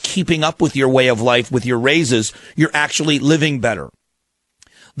not just keeping up with your way of life with your raises, you're actually living better.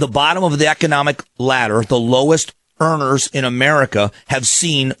 The bottom of the economic ladder, the lowest earners in America, have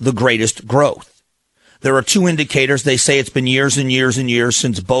seen the greatest growth. There are two indicators. They say it's been years and years and years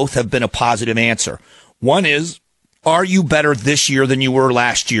since both have been a positive answer. One is, are you better this year than you were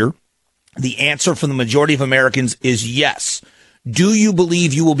last year? The answer from the majority of Americans is yes. Do you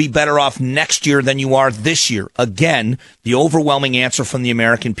believe you will be better off next year than you are this year? Again, the overwhelming answer from the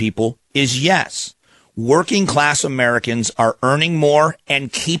American people is yes. Working class Americans are earning more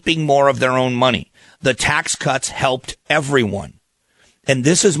and keeping more of their own money. The tax cuts helped everyone. And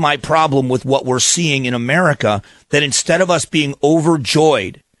this is my problem with what we're seeing in America, that instead of us being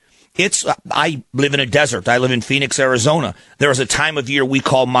overjoyed, I live in a desert. I live in Phoenix, Arizona. There is a time of year we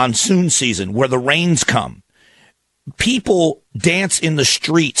call monsoon season where the rains come. People dance in the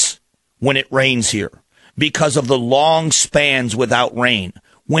streets when it rains here because of the long spans without rain.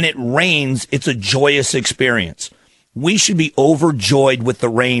 When it rains, it's a joyous experience. We should be overjoyed with the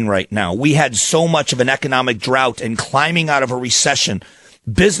rain right now. We had so much of an economic drought and climbing out of a recession,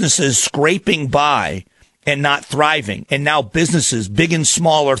 businesses scraping by and not thriving. And now businesses, big and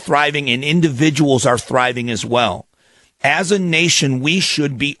small, are thriving, and individuals are thriving as well. As a nation, we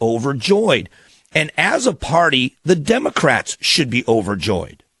should be overjoyed. And as a party, the Democrats should be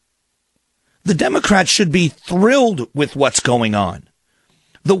overjoyed. The Democrats should be thrilled with what's going on.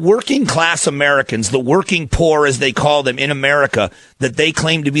 The working class Americans, the working poor, as they call them in America, that they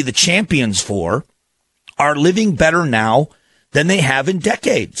claim to be the champions for, are living better now than they have in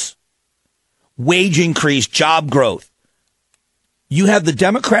decades. Wage increase, job growth. You have the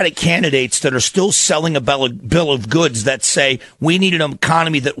Democratic candidates that are still selling a bill of goods that say we need an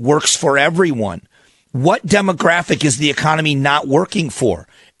economy that works for everyone. What demographic is the economy not working for?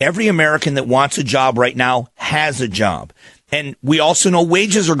 Every American that wants a job right now has a job. And we also know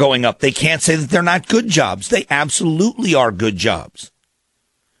wages are going up. They can't say that they're not good jobs. They absolutely are good jobs.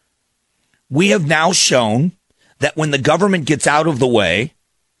 We have now shown that when the government gets out of the way,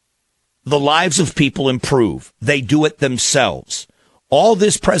 the lives of people improve. They do it themselves. All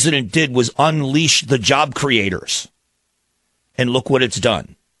this president did was unleash the job creators. And look what it's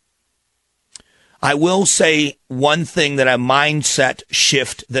done. I will say one thing, that a mindset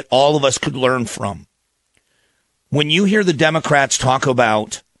shift that all of us could learn from. When you hear the Democrats talk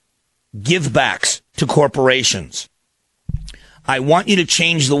about givebacks to corporations, I want you to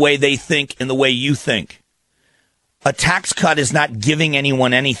change the way they think and the way you think. A tax cut is not giving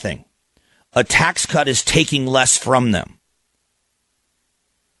anyone anything. A tax cut is taking less from them.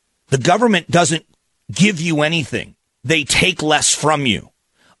 The government doesn't give you anything. They take less from you.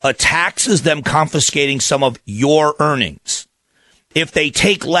 A tax is them confiscating some of your earnings. If they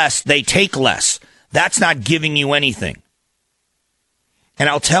take less, they take less. That's not giving you anything. And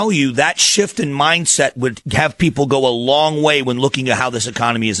I'll tell you, that shift in mindset would have people go a long way when looking at how this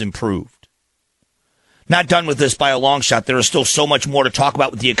economy has improved. Not done with this by a long shot. There is still so much more to talk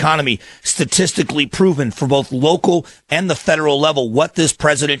about with the economy, statistically proven for both local and the federal level, what this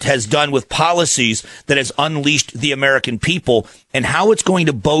president has done with policies that has unleashed the American people and how it's going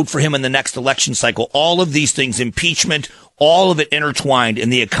to bode for him in the next election cycle. All of these things, impeachment, all of it intertwined,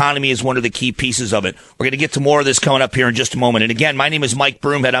 and the economy is one of the key pieces of it. We're going to get to more of this coming up here in just a moment. And again, my name is Mike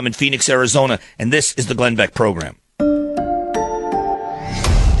Broomhead. I'm in Phoenix, Arizona, and this is the Glenn Beck Program.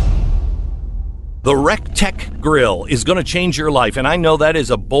 The RecTech Grill is going to change your life, and I know that is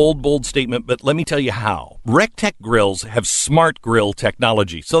a bold, bold statement, but let me tell you how. RecTech grills have smart grill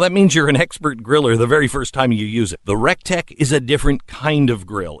technology, so that means you're an expert griller the very first time you use it. The RecTech is a different kind of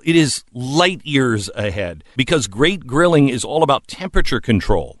grill. It is light years ahead, because great grilling is all about temperature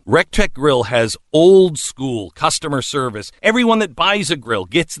control. RecTech Grill has old school customer service. Everyone that buys a grill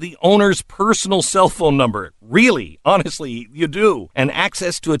gets the owner's personal cell phone number. Really, honestly, you do. And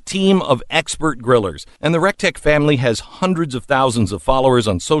access to a team of expert grillers. And the RecTech family has hundreds of thousands of followers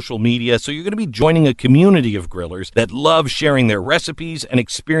on social media, so you're going to be joining a community of grillers that love sharing their recipes and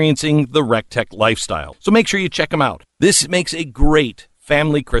experiencing the RecTech lifestyle. So make sure you check them out. This makes a great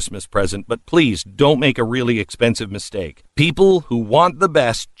family Christmas present, but please don't make a really expensive mistake. People who want the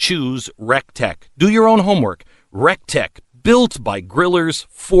best choose RecTech. Do your own homework. RecTech. built by grillers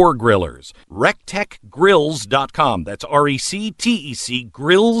for grillers. RecTechGrills.com. That's RECTEC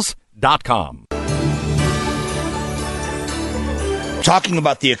Grills.com. Talking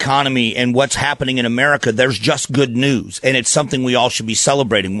about the economy and what's happening in America, there's just good news, and it's something we all should be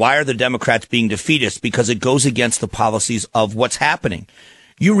celebrating. Why are the Democrats being defeatist? Because it goes against the policies of what's happening.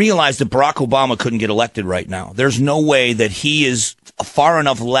 You realize that Barack Obama couldn't get elected right now. There's no way that he is far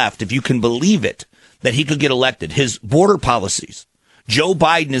enough left, if you can believe it, that he could get elected. His border policies. Joe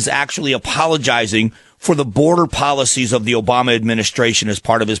Biden is actually apologizing for the border policies of the Obama administration as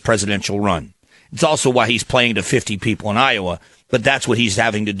part of his presidential run. It's also why he's playing to 50 people in Iowa, but that's what he's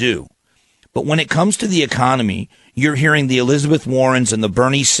having to do. But when it comes to the economy, you're hearing the Elizabeth Warrens and the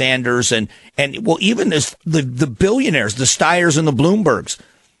Bernie Sanders and well, even the billionaires, the Steyers and the Bloombergs,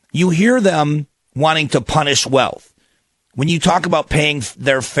 you hear them wanting to punish wealth. When you talk about paying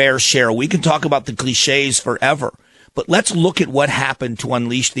their fair share, we can talk about the cliches forever. But let's look at what happened to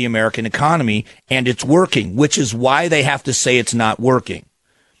unleash the American economy, and it's working, which is why they have to say it's not working.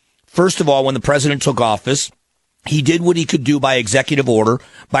 First of all, when the president took office, he did what he could do by executive order,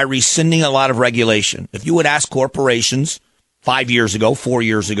 by rescinding a lot of regulation. If you would ask corporations 5 years ago, 4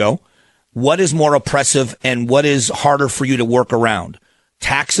 years ago, what is more oppressive and what is harder for you to work around,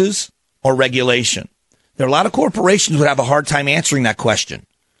 taxes or regulation? There are a lot of corporations would have a hard time answering that question.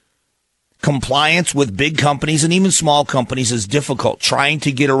 Compliance with big companies and even small companies is difficult. Trying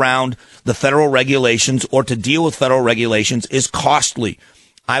to get around the federal regulations or to deal with federal regulations is costly.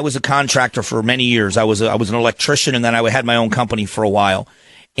 I was a contractor for many years. I was an electrician, and then I had my own company for a while.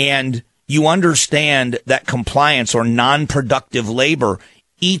 And you understand that compliance or non-productive labor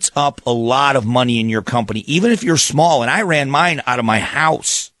eats up a lot of money in your company, even if you're small. And I ran mine out of my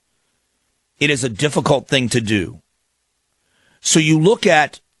house. It is a difficult thing to do. So you look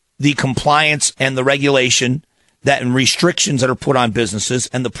at the compliance and the regulation that and restrictions that are put on businesses,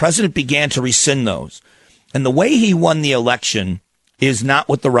 and the president began to rescind those. And the way he won the election is not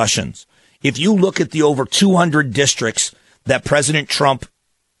with the Russians. If you look at the over 200 districts that President Trump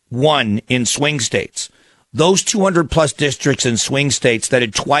won in swing states, those 200 plus districts in swing states that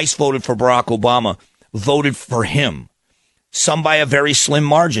had twice voted for Barack Obama voted for him. Some by a very slim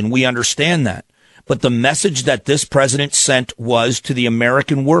margin. We understand that. But the message that this president sent was to the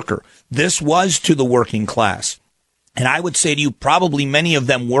American worker. This was to the working class. And I would say to you, probably many of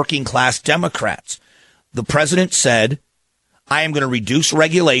them working class Democrats. The president said, I am going to reduce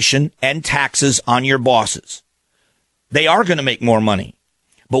regulation and taxes on your bosses. They are going to make more money.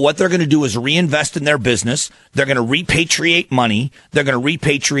 But what they're going to do is reinvest in their business. They're going to repatriate money. They're going to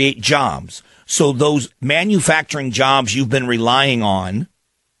repatriate jobs. So those manufacturing jobs you've been relying on,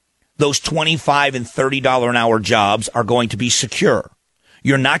 those $25 and $30 an hour jobs are going to be secure.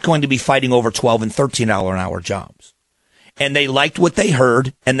 You're not going to be fighting over $12 and $13 an hour jobs. And they liked what they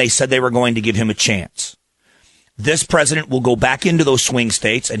heard, and they said they were going to give him a chance. This president will go back into those swing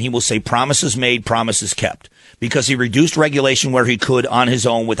states, and he will say promises made, promises kept, because he reduced regulation where he could on his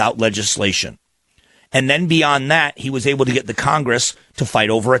own without legislation. And then beyond that, he was able to get the Congress to fight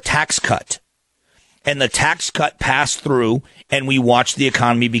over a tax cut. And the tax cut passed through, and we watched the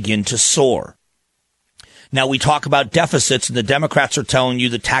economy begin to soar. Now, we talk about deficits, and the Democrats are telling you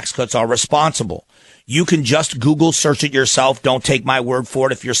the tax cuts are responsible. You can just Google search it yourself. Don't take my word for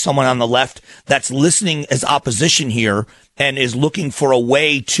it. If you're someone on the left that's listening as opposition here and is looking for a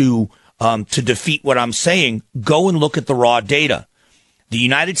way to defeat what I'm saying, go and look at the raw data. The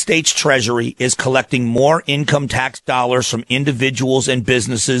United States Treasury is collecting more income tax dollars from individuals and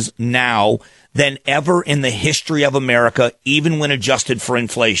businesses now than ever in the history of America, even when adjusted for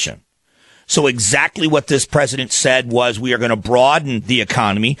inflation. So exactly what this president said was we are going to broaden the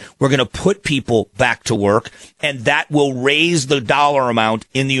economy. We're going to put people back to work, and that will raise the dollar amount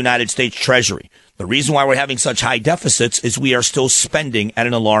in the United States Treasury. The reason why we're having such high deficits is we are still spending at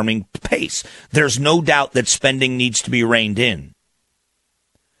an alarming pace. There's no doubt that spending needs to be reined in.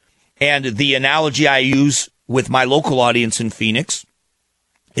 And the analogy I use with my local audience in Phoenix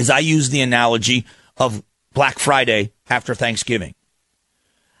is I use the analogy of Black Friday after Thanksgiving.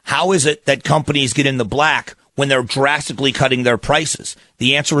 How is it that companies get in the black when they're drastically cutting their prices?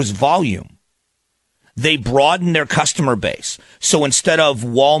 The answer is volume. They broaden their customer base. So instead of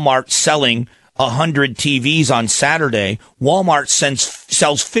Walmart selling 100 TVs on Saturday, Walmart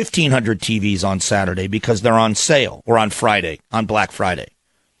sells 1,500 TVs on Saturday because they're on sale, or on Friday, on Black Friday.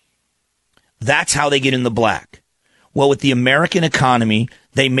 That's how they get in the black. Well, with the American economy,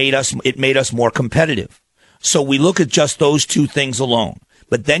 it made us more competitive. So we look at just those two things alone.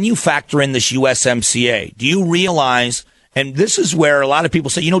 But then you factor in this USMCA. Do you realize, And this is where a lot of people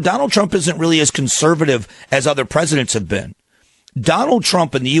say, Donald Trump isn't really as conservative as other presidents have been. Donald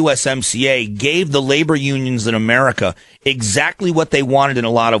Trump and the USMCA gave the labor unions in America exactly what they wanted in a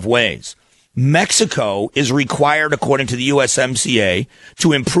lot of ways. Mexico is required, according to the USMCA,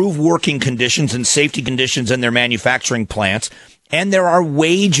 to improve working conditions and safety conditions in their manufacturing plants, and there are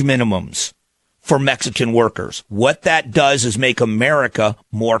wage minimums for Mexican workers. What that does is make America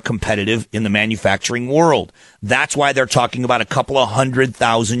more competitive in the manufacturing world. That's why they're talking about a couple of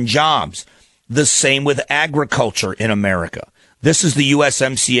 100,000 jobs. The same with agriculture in America. This is the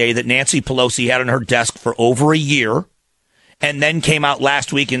USMCA that Nancy Pelosi had on her desk for over a year, and then came out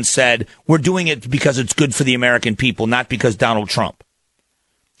last week and said, we're doing it because it's good for the American people, not because Donald Trump.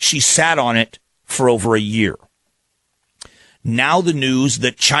 She sat on it for over a year. Now the news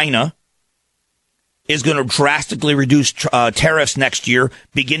that China is going to drastically reduce tariffs next year,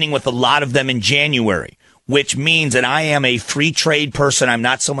 beginning with a lot of them in January, which means that I am a free trade person. I'm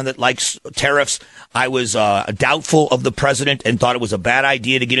not someone that likes tariffs. I was doubtful of the president and thought it was a bad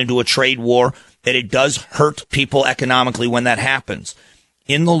idea to get into a trade war, that it does hurt people economically when that happens.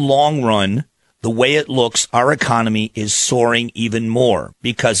 In the long run, the way it looks, our economy is soaring even more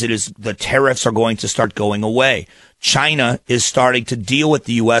because the tariffs are going to start going away. China is starting to deal with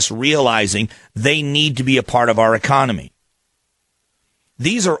the U.S., realizing they need to be a part of our economy.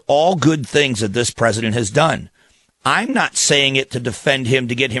 These are all good things that this president has done. I'm not saying it to defend him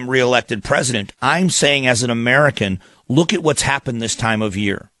to get him reelected president. I'm saying as an American, look at what's happened this time of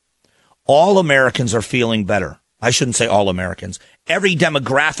year. All Americans are feeling better. I shouldn't say all Americans. Every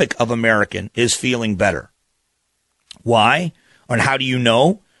demographic of American is feeling better. Why? And how do you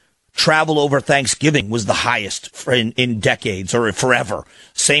know? Travel over Thanksgiving was the highest in decades or forever.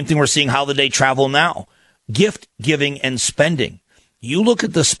 Same thing we're seeing holiday travel now. Gift giving and spending. You look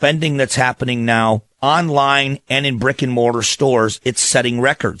at the spending that's happening now online and in brick and mortar stores, it's setting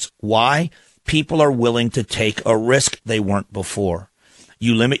records. Why? People are willing to take a risk they weren't before.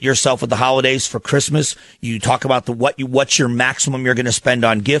 You limit yourself at the holidays for Christmas. You talk about what's your maximum you're going to spend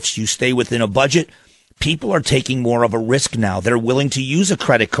on gifts. You stay within a budget. People are taking more of a risk now. They're willing to use a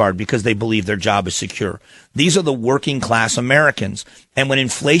credit card because they believe their job is secure. These are the working class Americans. And when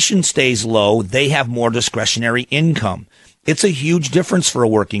inflation stays low, they have more discretionary income. It's a huge difference for a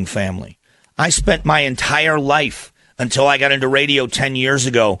working family. I spent my entire life until I got into radio 10 years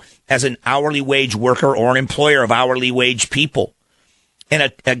ago as an hourly wage worker or an employer of hourly wage people.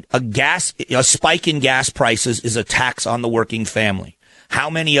 And a spike in gas prices is a tax on the working family. How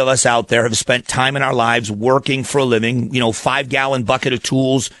many of us out there have spent time in our lives working for a living, 5-gallon bucket of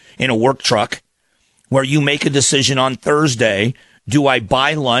tools in a work truck, where you make a decision on Thursday, do I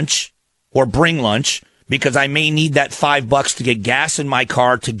buy lunch or bring lunch? Because I may need that $5 to get gas in my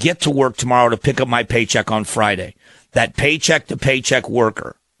car to get to work tomorrow to pick up my paycheck on Friday. That paycheck to paycheck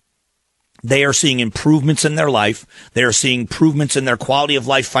worker. They are seeing improvements in their life. They are seeing improvements in their quality of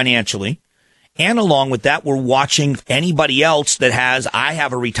life financially. And along with that, we're watching anybody else that I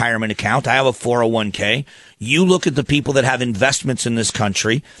have a retirement account. I have a 401k. You look at the people that have investments in this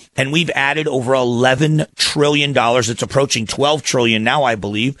country, and we've added over $11 trillion. It's approaching $12 trillion now, I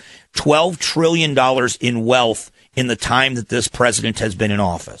believe. $12 trillion in wealth in the time that this president has been in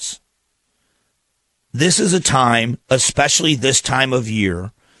office. This is a time, especially this time of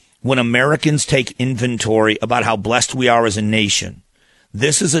year, when Americans take inventory about how blessed we are as a nation.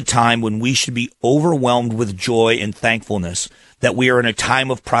 This is a time when we should be overwhelmed with joy and thankfulness that we are in a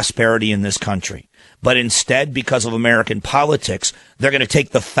time of prosperity in this country. But instead, because of American politics, they're going to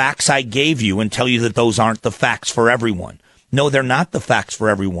take the facts I gave you and tell you that those aren't the facts for everyone. No, they're not the facts for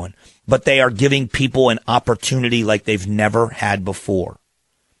everyone, but they are giving people an opportunity like they've never had before.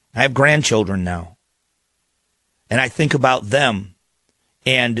 I have grandchildren now, and I think about them,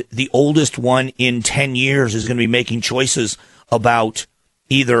 and the oldest one in 10 years is going to be making choices about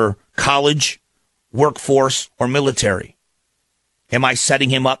either college, workforce, or military. Am I setting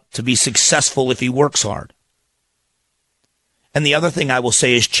him up to be successful if he works hard? And the other thing I will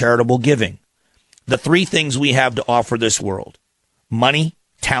say is charitable giving. The three things we have to offer this world: money,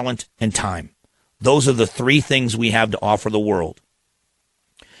 talent, and time. Those are the three things we have to offer the world.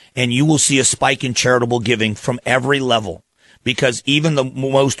 And you will see a spike in charitable giving from every level, because even the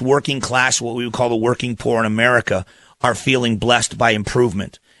most working class, what we would call the working poor in America, are feeling blessed by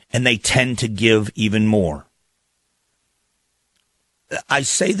improvement, and they tend to give even more. I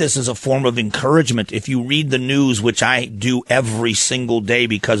say this as a form of encouragement. If you read the news, which I do every single day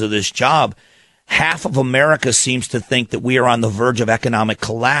because of this job, half of America seems to think that we are on the verge of economic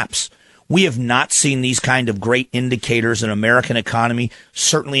collapse. We have not seen these kind of great indicators in American economy,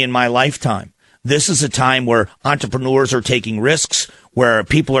 certainly in my lifetime. This is a time where entrepreneurs are taking risks, where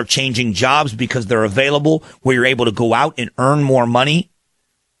people are changing jobs because they're available, where you're able to go out and earn more money.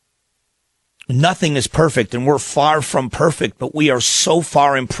 Nothing is perfect, and we're far from perfect, but we are so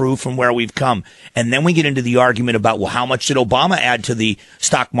far improved from where we've come. And then we get into the argument about, well, how much did Obama add to the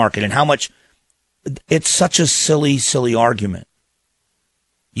stock market and how much? It's such a silly, silly argument.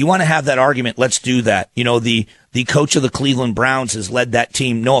 You want to have that argument? Let's do that. You know, the coach of the Cleveland Browns has led that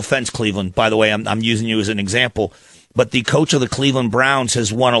team. No offense, Cleveland, by the way, I'm using you as an example. But the coach of the Cleveland Browns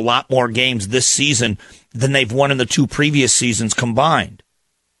has won a lot more games this season than they've won in the 2 previous seasons combined.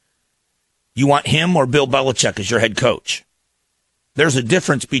 You want him or Bill Belichick as your head coach? There's a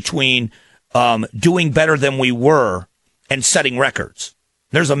difference between doing better than we were and setting records.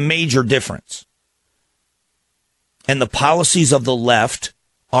 There's a major difference. And the policies of the left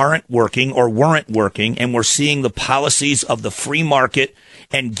aren't working or weren't working, and we're seeing the policies of the free market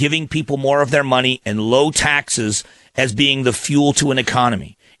and giving people more of their money and low taxes as being the fuel to an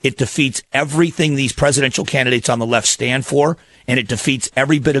economy. It defeats everything these presidential candidates on the left stand for, and it defeats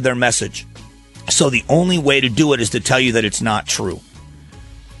every bit of their message. So the only way to do it is to tell you that it's not true.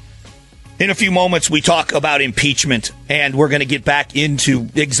 In a few moments, we talk about impeachment, and we're going to get back into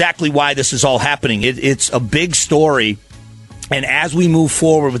exactly why this is all happening. It's a big story, and as we move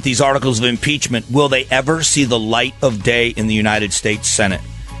forward with these articles of impeachment, will they ever see the light of day in the United States Senate?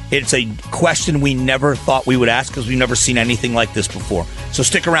 It's a question we never thought we would ask because we've never seen anything like this before. So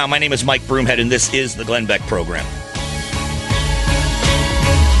stick around. My name is Mike Broomhead, and this is the Glenn Beck Program.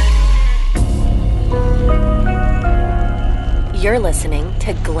 You're listening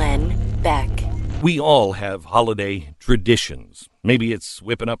to Glenn Beck. We all have holiday traditions. Maybe it's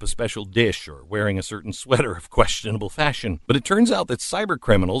whipping up a special dish or wearing a certain sweater of questionable fashion. But it turns out that cyber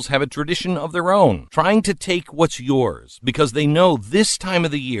criminals have a tradition of their own, trying to take what's yours because they know this time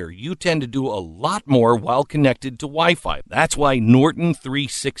of the year you tend to do a lot more while connected to Wi-Fi. That's why Norton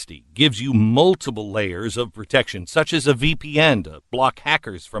 360 gives you multiple layers of protection, such as a VPN to block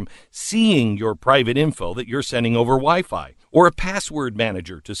hackers from seeing your private info that you're sending over Wi-Fi, or a password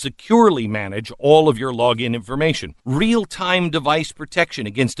manager to securely manage all of your login information, real-time device protection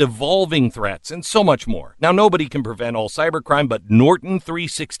against evolving threats, and so much more. Now, nobody can prevent all cybercrime, but Norton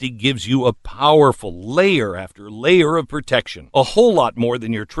 360 gives you a powerful layer after layer of protection, a whole lot more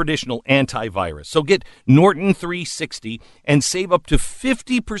than your traditional antivirus. So get Norton 360 and save up to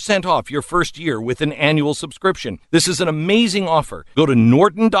 50% off your first year with an annual subscription. This is an amazing offer. Go to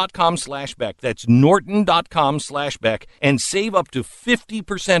norton.com/Beck. That's norton.com/Beck and save up to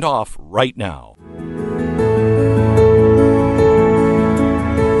 50% off right now.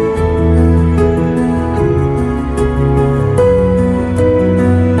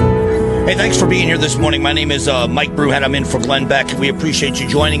 Hey, thanks for being here this morning. My name is Mike Broomhead. I'm in for Glenn Beck. We appreciate you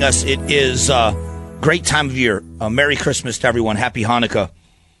joining us. It is a great time of year. Merry Christmas to everyone. Happy Hanukkah.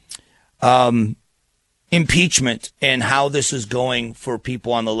 Impeachment and how this is going for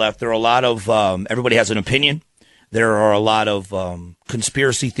people on the left. There are a lot of, everybody has an opinion. There are a lot of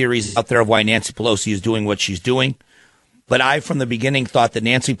conspiracy theories out there of why Nancy Pelosi is doing what she's doing. But I, from the beginning, thought that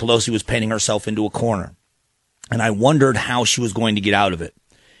Nancy Pelosi was painting herself into a corner. And I wondered how she was going to get out of it.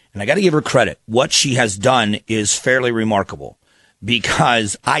 And I got to give her credit. What she has done is fairly remarkable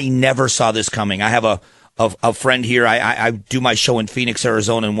because I never saw this coming. I have a friend here. I do my show in Phoenix,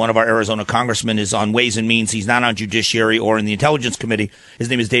 Arizona, and one of our Arizona congressmen is on Ways and Means. He's not on Judiciary or in the Intelligence Committee. His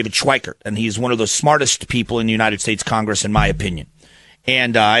name is David Schweikert, and he's one of the smartest people in the United States Congress, in my opinion.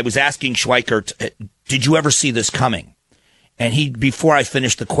 And I was asking Schweikert, did you ever see this coming? And he, before I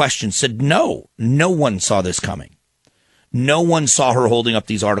finished the question, said, no one saw this coming. No one saw her holding up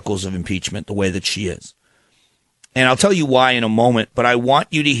these articles of impeachment the way that she is. And I'll tell you why in a moment, but I want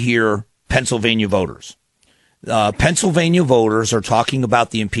you to hear Pennsylvania voters. Pennsylvania voters are talking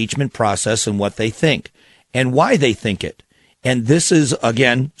about the impeachment process and what they think and why they think it. And this is,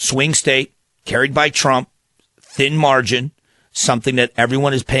 again, swing state, carried by Trump, thin margin, something that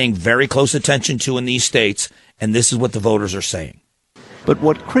everyone is paying very close attention to in these states. And this is what the voters are saying. But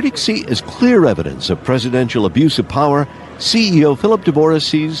what critics see as clear evidence of presidential abuse of power, CEO Philip DeVoris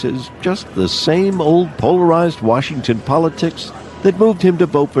sees as just the same old polarized Washington politics that moved him to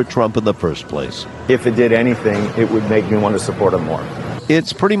vote for Trump in the first place. If it did anything, it would make me want to support him more.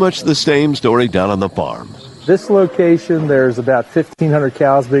 It's pretty much the same story down on the farms. This location, there's about 1,500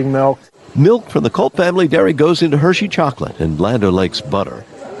 cows being milked. Milk from the Culp family dairy goes into Hershey chocolate and Land O'Lakes butter.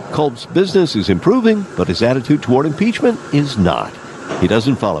 Culp's business is improving, but his attitude toward impeachment is not. He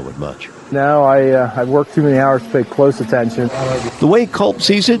doesn't follow it much. No, I've worked too many hours to pay close attention. The way Culp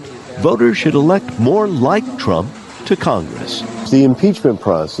sees it, voters should elect more like Trump to Congress. Is the impeachment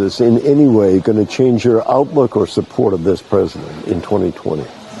process in any way going to change your outlook or support of this president in 2020?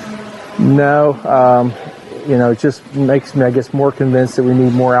 No. It just makes me, I guess, more convinced that we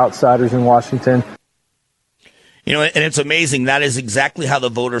need more outsiders in Washington. And it's amazing. That is exactly how the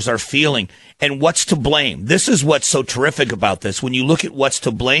voters are feeling. And what's to blame? This is what's so terrific about this. When you look at what's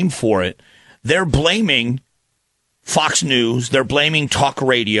to blame for it, they're blaming Fox News. They're blaming talk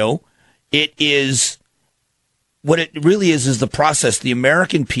radio. It is what it really is the process. The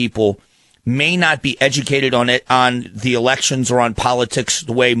American people may not be educated on the elections or on politics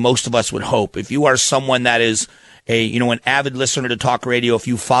the way most of us would hope. If you are someone that is an avid listener to talk radio, if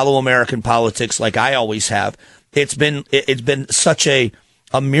you follow American politics like I always have, it's been such a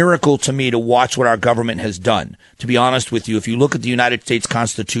miracle to me to watch what our government has done. To be honest with you, if you look at the United States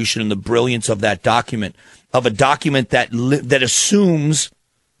Constitution and the brilliance of that document, of a document that assumes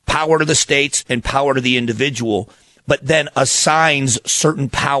power to the states and power to the individual, but then assigns certain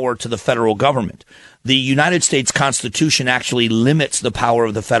power to the federal government. The United States Constitution actually limits the power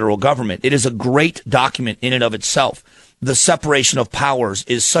of the federal government. It is a great document in and of itself. The separation of powers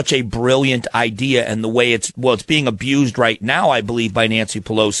is such a brilliant idea, and the way it's being abused right now, I believe, by Nancy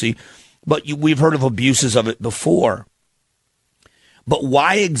Pelosi, but we've heard of abuses of it before. But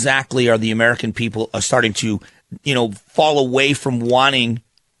why exactly are the American people starting to, fall away from wanting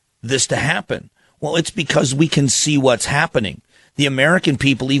this to happen? Well, it's because we can see what's happening. The American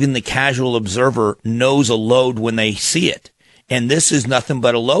people, even the casual observer, knows a load when they see it. And this is nothing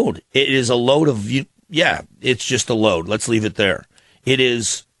but a load. It is a load of, it's just a load. Let's leave it there.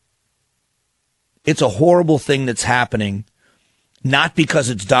 It's a horrible thing that's happening, not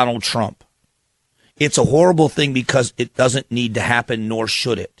because it's Donald Trump. It's a horrible thing because it doesn't need to happen, nor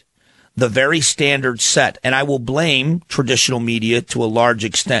should it. The very standard set, and I will blame traditional media to a large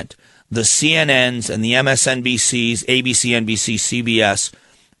extent. The CNNs and the MSNBCs, ABC, NBC, CBS,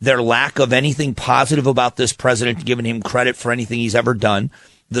 their lack of anything positive about this president, giving him credit for anything he's ever done,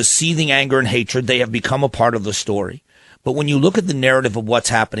 the seething anger and hatred, they have become a part of the story. But when you look at the narrative of what's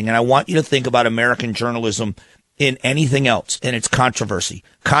happening, and I want you to think about American journalism in anything else, and it's controversy.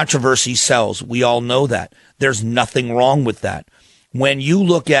 Controversy sells. We all know that. There's nothing wrong with that. When you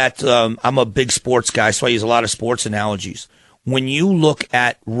look at, I'm a big sports guy, so I use a lot of sports analogies. When you look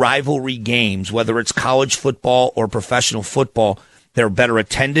at rivalry games, whether it's college football or professional football, they're better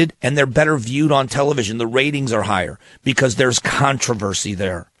attended and they're better viewed on television. The ratings are higher because there's controversy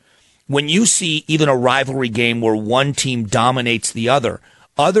there. When you see even a rivalry game where one team dominates the other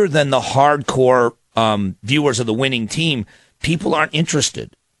than the hardcore viewers of the winning team, people aren't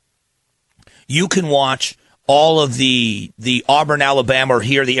interested. You can watch all of the Auburn, Alabama, or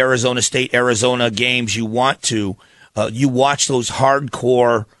here the Arizona State, Arizona games you want to. You watch those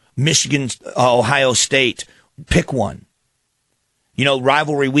hardcore Michigan, Ohio State, pick one.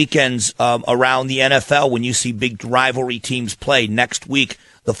 Rivalry weekends around the NFL when you see big rivalry teams play. Next week,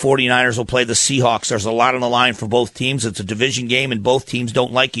 the 49ers will play the Seahawks. There's a lot on the line for both teams. It's a division game, and both teams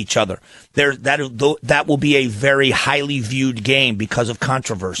don't like each other. That will be a very highly viewed game because of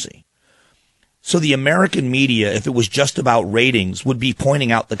controversy. So the American media, if it was just about ratings, would be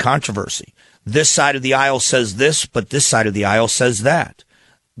pointing out the controversy. This side of the aisle says this, but this side of the aisle says that.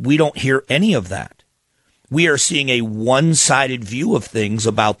 We don't hear any of that. We are seeing a one-sided view of things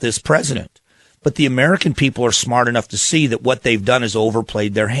about this president. But the American people are smart enough to see that what they've done is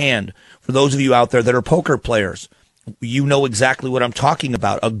overplayed their hand. For those of you out there that are poker players, you know exactly what I'm talking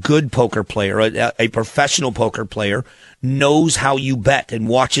about. A good poker player, a professional poker player, knows how you bet and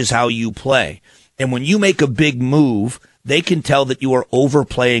watches how you play. And when you make a big move, they can tell that you are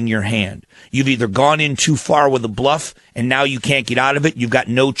overplaying your hand. You've either gone in too far with a bluff and now you can't get out of it. You've got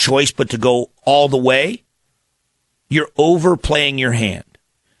no choice but to go all the way. You're overplaying your hand.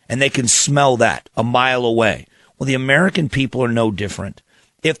 And they can smell that a mile away. Well, the American people are no different.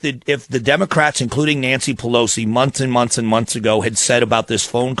 If the Democrats, including Nancy Pelosi, months and months and months ago had said about this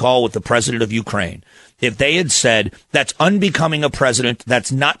phone call with the president of Ukraine, if they had said that's unbecoming a president,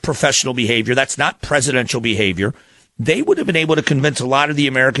 that's not professional behavior, that's not presidential behavior, they would have been able to convince a lot of the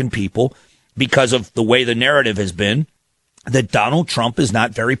American people, because of the way the narrative has been, that Donald Trump is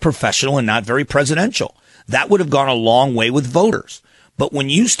not very professional and not very presidential. That would have gone a long way with voters. But when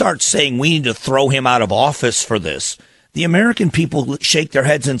you start saying we need to throw him out of office for this, the American people shake their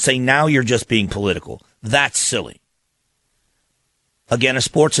heads and say, now you're just being political. That's silly. Again, a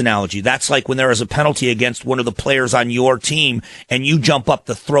sports analogy. That's like when there is a penalty against one of the players on your team and you jump up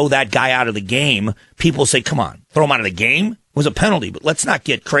to throw that guy out of the game. People say, come on, throw him out of the game? It was a penalty, but let's not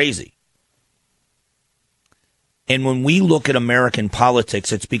get crazy. And when we look at American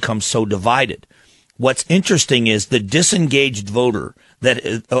politics, it's become so divided. What's interesting is the disengaged voter,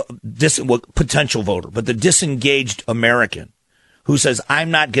 potential voter, but the disengaged American who says, I'm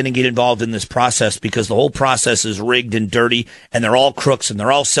not going to get involved in this process because the whole process is rigged and dirty and they're all crooks and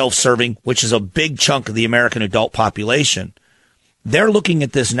they're all self-serving, which is a big chunk of the American adult population. They're looking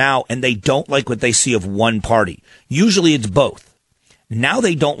at this now and they don't like what they see of one party. Usually it's both. Now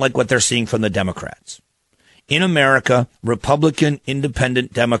they don't like what they're seeing from the Democrats. In America, Republican,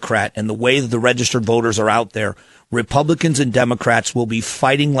 Independent, Democrat, and the way that the registered voters are out there, Republicans and Democrats will be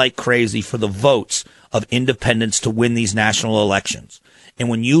fighting like crazy for the votes of independents to win these national elections. And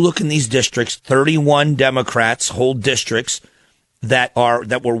when you look in these districts, 31 Democrats hold districts that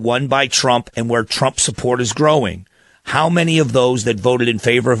were won by Trump and where Trump support is growing. How many of those that voted in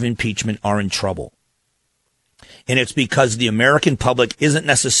favor of impeachment are in trouble? And it's because the American public isn't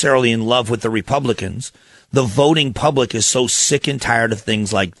necessarily in love with the Republicans. The voting public is so sick and tired of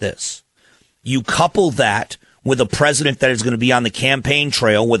things like this. You couple that with a president that is going to be on the campaign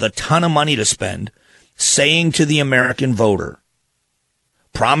trail with a ton of money to spend, saying to the American voter,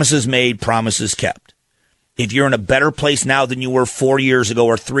 promises made, promises kept. If you're in a better place now than you were 4 years ago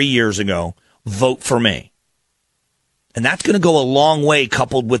or 3 years ago, vote for me. And that's going to go a long way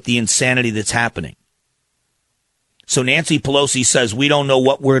coupled with the insanity that's happening. So Nancy Pelosi says, we don't know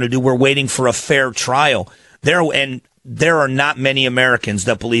what we're going to do. We're waiting for a fair trial. There are not many Americans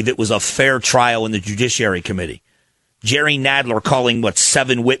that believe it was a fair trial in the Judiciary Committee. Jerry Nadler calling,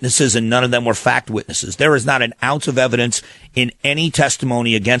 7 witnesses, and none of them were fact witnesses. There is not an ounce of evidence in any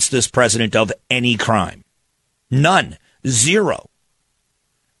testimony against this president of any crime. None. Zero.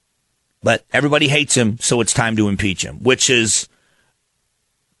 But everybody hates him, so it's time to impeach him, which is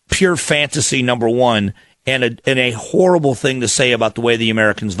pure fantasy, number one, and a horrible thing to say about the way the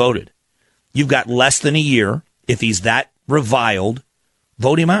Americans voted. You've got less than a year. If he's that reviled,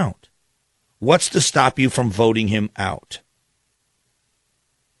 vote him out. What's to stop you from voting him out?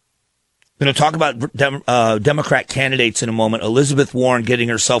 I'm going to talk about Democrat candidates in a moment. Elizabeth Warren getting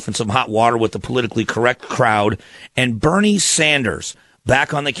herself in some hot water with the politically correct crowd, and Bernie Sanders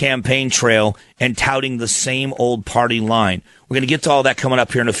back on the campaign trail and touting the same old party line. We're going to get to all that coming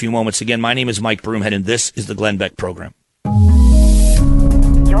up here in a few moments. Again, my name is Mike Broomhead, and this is the Glenn Beck Program.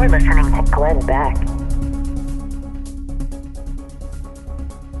 You're listening to Glenn Beck.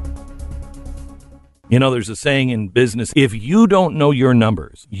 You know, there's a saying in business, if you don't know your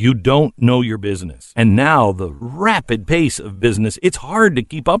numbers, you don't know your business. And now the rapid pace of business, it's hard to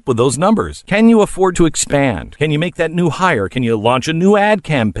keep up with those numbers. Can you afford to expand? Can you make that new hire? Can you launch a new ad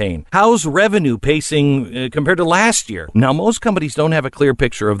campaign? How's revenue pacing compared to last year? Now, most companies don't have a clear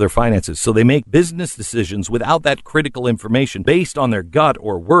picture of their finances, so they make business decisions without that critical information based on their gut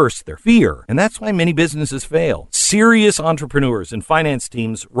or worse, their fear. And that's why many businesses fail. Serious entrepreneurs and finance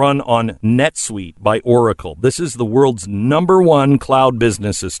teams run on NetSuite by Oracle. This is the world's #1 cloud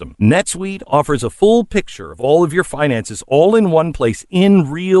business system. NetSuite offers a full picture of all of your finances all in one place in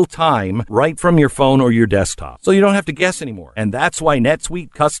real time, right from your phone or your desktop. So you don't have to guess anymore. And that's why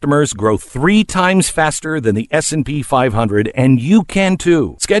NetSuite customers grow 3 times faster than the S&P 500, and you can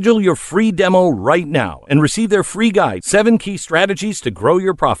too. Schedule your free demo right now and receive their free guide, 7 key strategies to grow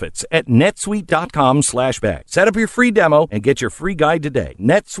your profits at netsuite.com/Beck. Set up your free demo and get your free guide today.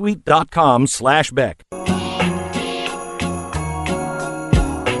 netsuite.com/Beck.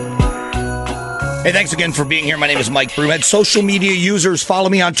 Hey, thanks again for being here. My name is Mike Broomhead. Social media users, follow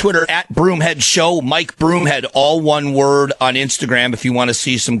me on Twitter at Broomhead Show. Mike Broomhead, all one word, on Instagram. If you want to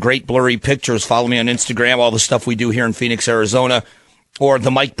see some great blurry pictures, follow me on Instagram. All the stuff we do here in Phoenix, Arizona. Or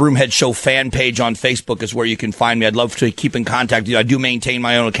the Mike Broomhead Show fan page on Facebook is where you can find me. I'd love to keep in contact with you. I do maintain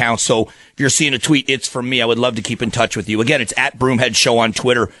my own account, so if you're seeing a tweet, it's from me. I would love to keep in touch with you. Again, it's at Broomhead Show on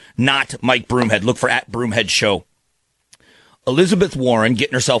Twitter, not Mike Broomhead. Look for at Broomhead Show. Elizabeth Warren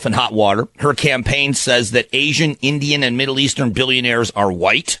getting herself in hot water. Her campaign says that Asian, Indian, and Middle Eastern billionaires are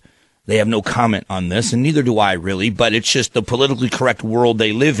white. They have no comment on this, and neither do I really, but it's just the politically correct world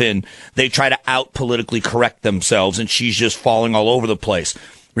they live in. They try to out-politically correct themselves, and she's just falling all over the place.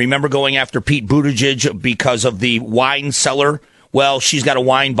 Remember going after Pete Buttigieg because of the wine cellar? Well, she's got a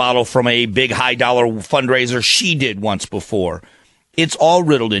wine bottle from a big high-dollar fundraiser she did once before. It's all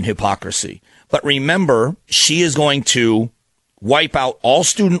riddled in hypocrisy. But remember, she is going to wipe out all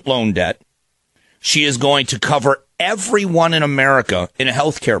student loan debt. She is going to cover everyone in America in a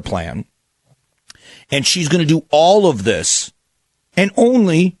health care plan. And she's going to do all of this and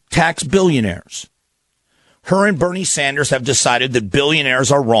only tax billionaires. Her and Bernie Sanders have decided that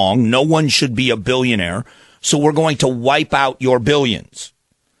billionaires are wrong. No one should be a billionaire. So we're going to wipe out your billions,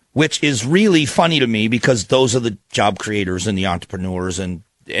 which is really funny to me because those are the job creators and the entrepreneurs, and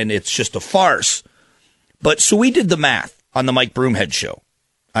it's just a farce. But so we did the math on the Mike Broomhead show,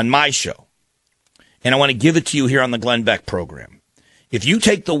 on my show. And I want to give it to you here on the Glenn Beck program. If you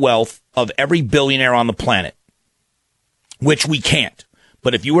take the wealth of every billionaire on the planet, which we can't,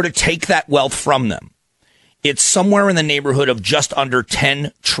 but if you were to take that wealth from them, it's somewhere in the neighborhood of just under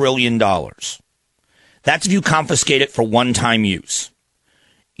 $10 trillion. That's if you confiscate it for one-time use.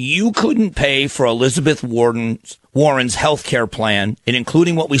 You couldn't pay for Elizabeth Warren's health care plan, and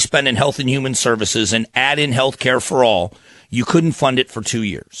including what we spend in health and human services, and add in health care for all, you couldn't fund it for 2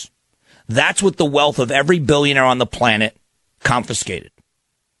 years. That's what the wealth of every billionaire on the planet confiscated.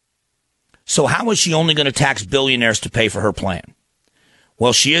 So how is she only going to tax billionaires to pay for her plan?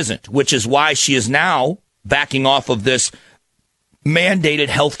 Well, she isn't, which is why she is now backing off of this mandated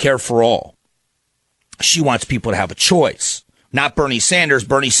health care for all. She wants people to have a choice. Not Bernie Sanders.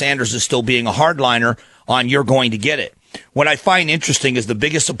 Bernie Sanders is still being a hardliner on you're going to get it. What I find interesting is the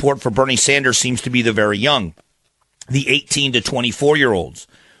biggest support for Bernie Sanders seems to be the very young, the 18 to 24-year-olds.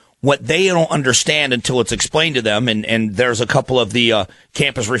 What they don't understand until it's explained to them, and there's a couple of the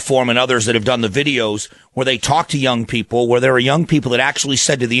Campus Reform and others that have done the videos where they talk to young people, where there are young people that actually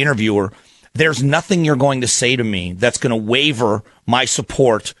said to the interviewer, there's nothing you're going to say to me that's going to waver my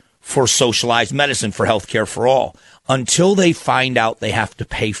support for socialized medicine, for healthcare for all, until they find out they have to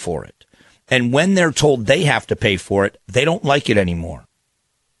pay for it. And when they're told they have to pay for it, they don't like it anymore.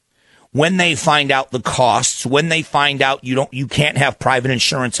 When they find out the costs, when they find out you can't have private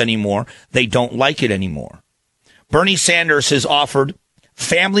insurance anymore, they don't like it anymore. Bernie Sanders has offered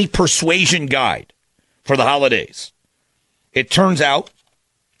family persuasion guide for the holidays. It turns out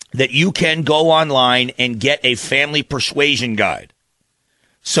that you can go online and get a family persuasion guide.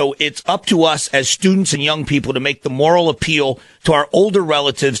 So it's up to us as students and young people to make the moral appeal to our older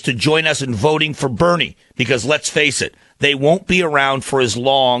relatives to join us in voting for Bernie, because let's face it, they won't be around for as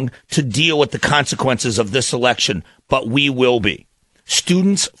long to deal with the consequences of this election, but we will be.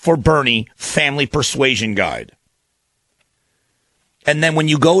 Students for Bernie Family Persuasion Guide. And then when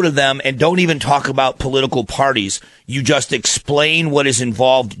you go to them and don't even talk about political parties, you just explain what is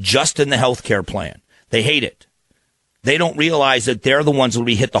involved just in the health care plan. They hate it. They don't realize that they're the ones that will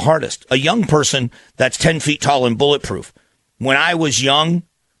be hit the hardest. A young person that's 10 feet tall and bulletproof. When I was young,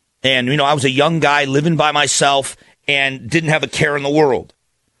 and, I was a young guy living by myself and didn't have a care in the world.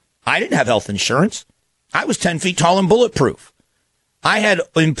 I didn't have health insurance. I was 10 feet tall and bulletproof. I had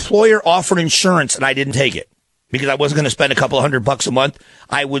employer-offered insurance, and I didn't take it because I wasn't going to spend a couple of $100 a month.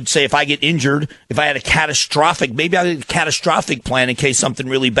 I would say if I get injured, if I had maybe I had a catastrophic plan in case something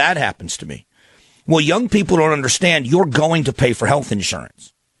really bad happens to me. Well, young people don't understand you're going to pay for health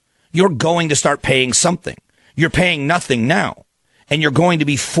insurance. You're going to start paying something. You're paying nothing now, and you're going to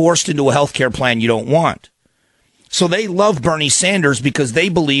be forced into a health care plan you don't want. So they love Bernie Sanders because they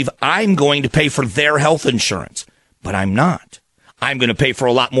believe I'm going to pay for their health insurance, but I'm not. I'm going to pay for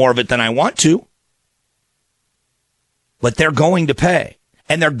a lot more of it than I want to, but they're going to pay,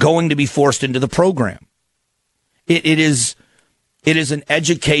 and they're going to be forced into the program. It is an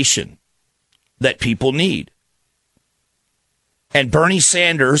education that people need. And Bernie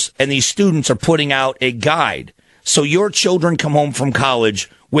Sanders and these students are putting out a guide. So your children come home from college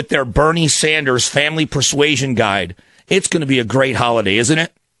with their Bernie Sanders Family Persuasion Guide. It's going to be a great holiday, isn't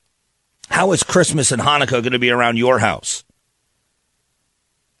it? How is Christmas and Hanukkah going to be around your house?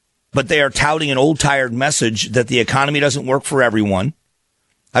 But they are touting an old, tired message that the economy doesn't work for everyone.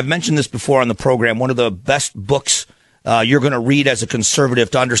 I've mentioned this before on the program. One of the best books you're going to read as a conservative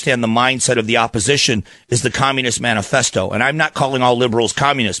to understand the mindset of the opposition is the Communist Manifesto. And I'm not calling all liberals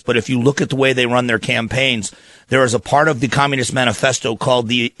communists, but if you look at the way they run their campaigns, there is a part of the Communist Manifesto called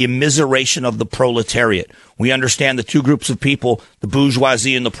the immiseration of the proletariat. We understand the two groups of people, the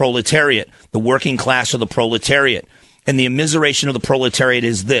bourgeoisie and the proletariat, the working class or the proletariat. And the immiseration of the proletariat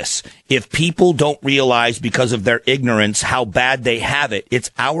is this. If people don't realize because of their ignorance how bad they have it,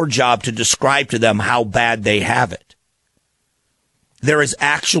 it's our job to describe to them how bad they have it. There is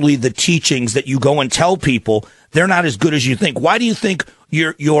actually the teachings that you go and tell people they're not as good as you think. Why do you think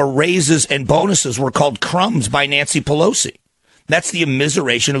your raises and bonuses were called crumbs by Nancy Pelosi? That's the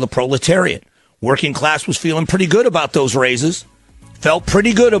immiseration of the proletariat. Working class was feeling pretty good about those raises. Felt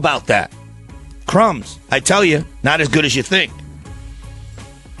pretty good about that. Crumbs, I tell you, not as good as you think.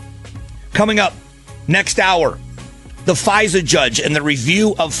 Coming up next hour, the FISA judge and the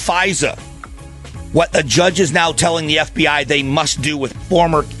review of FISA. What a judge is now telling the FBI they must do with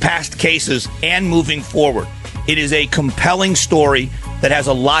past cases and moving forward. It is a compelling story that has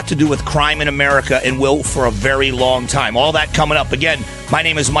a lot to do with crime in America and will for a very long time. All that coming up. Again, my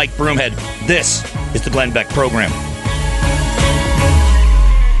name is Mike Broomhead. This is the Glenn Beck Program.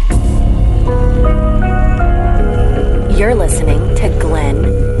 You're listening to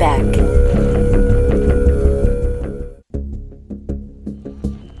Glenn Beck.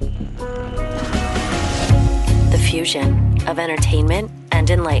 The fusion of entertainment and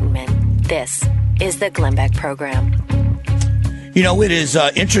enlightenment. This is the Glenn Beck Program. You know, it is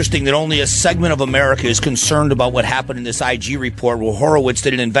interesting that only a segment of America is concerned about what happened in this IG report where Horowitz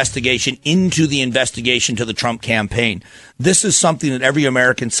did an investigation into the investigation to the Trump campaign. This is something that every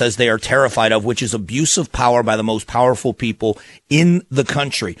American says they are terrified of, which is abuse of power by the most powerful people in the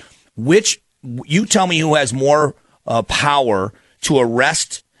country. Which, you tell me who has more power to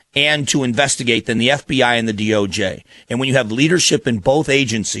arrest and to investigate than the FBI and the DOJ. And when you have leadership in both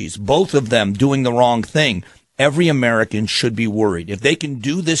agencies, both of them doing the wrong thing, every American should be worried. If they can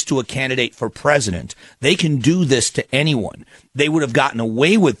do this to a candidate for president, they can do this to anyone. They would have gotten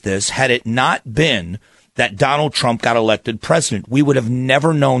away with this had it not been that Donald Trump got elected president. We would have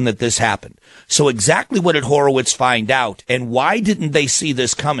never known that this happened. So exactly what did Horowitz find out, and why didn't they see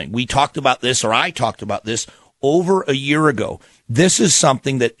this coming? We talked about this, or I talked about this, over a year ago. This is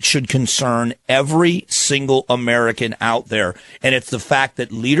something that should concern every single American out there. And it's the fact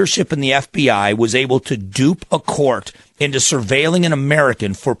that leadership in the FBI was able to dupe a court into surveilling an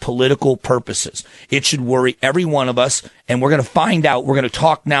American for political purposes. It should worry every one of us. And we're going to find out. We're going to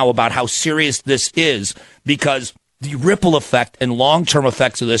talk now about how serious this is, because the ripple effect and long-term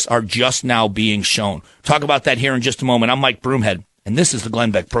effects of this are just now being shown. Talk about that here in just a moment. I'm Mike Broomhead, and this is the Glenn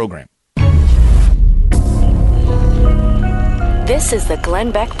Beck Program. This is the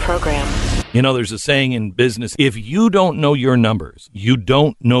Glenn Beck Program. You know, there's a saying in business, if you don't know your numbers, you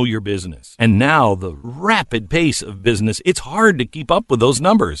don't know your business. And now the rapid pace of business, it's hard to keep up with those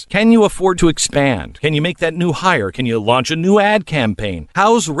numbers. Can you afford to expand? Can you make that new hire? Can you launch a new ad campaign?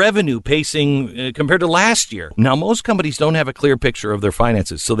 How's revenue pacing compared to last year? Now, most companies don't have a clear picture of their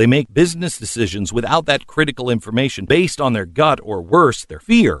finances, so they make business decisions without that critical information based on their gut or worse, their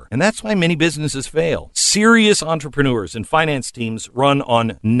fear. And that's why many businesses fail. Serious entrepreneurs and finance teams run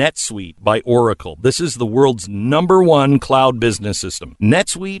on NetSuite by Oracle. This is the world's #1 cloud business system.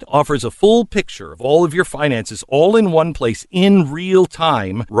 NetSuite offers a full picture of all of your finances all in one place in real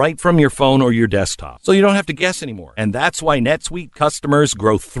time, right from your phone or your desktop. So you don't have to guess anymore. And that's why NetSuite customers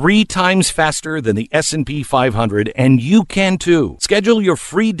grow 3 times faster than the S&P 500, and you can too. Schedule your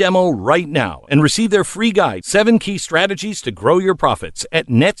free demo right now and receive their free guide, 7 key strategies to grow your profits, at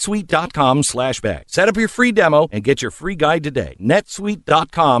netsuite.com/Beck. Set up your free demo and get your free guide today.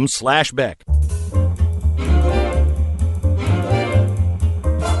 netsuite.com/Beck.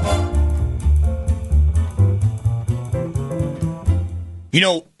 You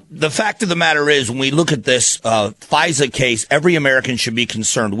know, the fact of the matter is, when we look at this FISA case, every American should be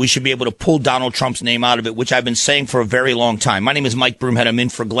concerned. We should be able to pull Donald Trump's name out of it, which I've been saying for a very long time. My name is Mike Broomhead. I'm in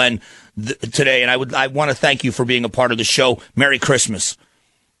for Glenn today, and I want to thank you for being a part of the show. Merry Christmas.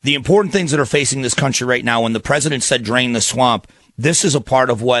 The important things that are facing this country right now, when the president said drain the swamp, this is a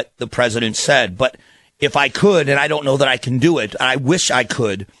part of what the president said. But if I could, and I don't know that I can do it, I wish I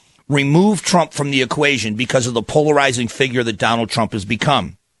could, remove Trump from the equation because of the polarizing figure that Donald Trump has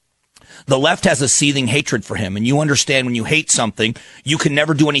become. The left has a seething hatred for him, and you understand when you hate something, you can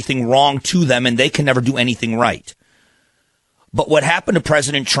never do anything wrong to them, and they can never do anything right. But what happened to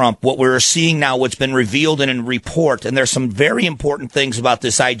President Trump, what we're seeing now, what's been revealed in a report, and there's some very important things about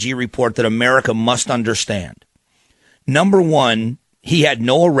this IG report that America must understand. Number one, he had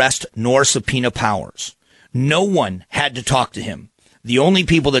no arrest nor subpoena powers. No one had to talk to him. The only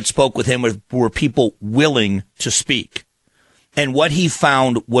people that spoke with him were people willing to speak. And what he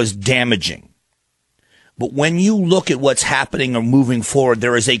found was damaging. But when you look at what's happening or moving forward,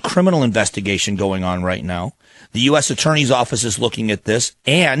 there is a criminal investigation going on right now. The U.S. Attorney's Office is looking at this,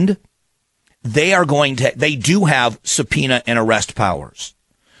 and they do have subpoena and arrest powers.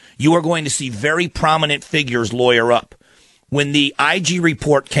 You are going to see very prominent figures lawyer up. When the IG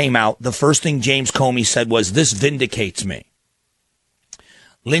report came out, the first thing James Comey said was, "This vindicates me."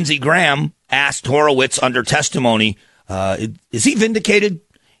 Lindsey Graham asked Horowitz under testimony, is he vindicated?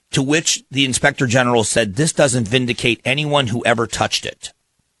 To which the Inspector General said, "This doesn't vindicate anyone who ever touched it."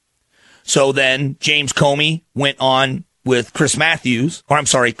 So then James Comey went on with Chris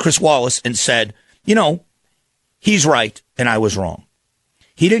Wallace, and said, you know, he's right and I was wrong.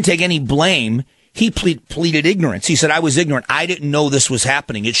 He didn't take any blame. He pleaded ignorance. He said, I was ignorant. I didn't know this was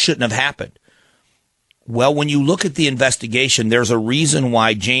happening. It shouldn't have happened. Well, when you look at the investigation, there's a reason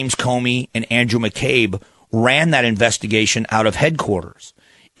why James Comey and Andrew McCabe ran that investigation out of headquarters.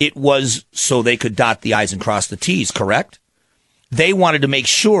 It was so they could dot the I's and cross the T's, correct? They wanted to make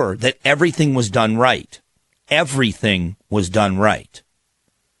sure that everything was done right. Everything was done right.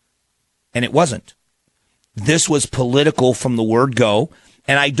 And it wasn't. This was political from the word go.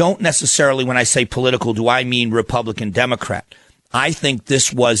 And I don't necessarily, when I say political, do I mean Republican, Democrat. I think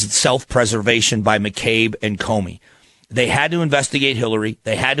this was self-preservation by McCabe and Comey. They had to investigate Hillary.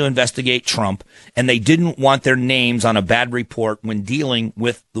 They had to investigate Trump. And they didn't want their names on a bad report when dealing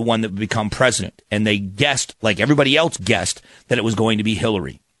with the one that would become president. And they guessed, like everybody else guessed, that it was going to be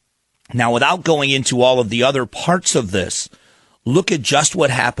Hillary. Now, without going into all of the other parts of this, look at just what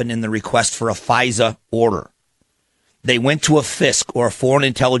happened in the request for a FISA order. They went to a FISC, or a Foreign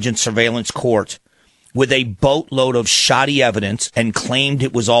Intelligence Surveillance Court, with a boatload of shoddy evidence and claimed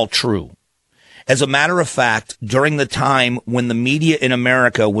it was all true. As a matter of fact, during the time when the media in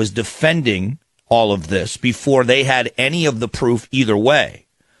America was defending all of this, before they had any of the proof either way,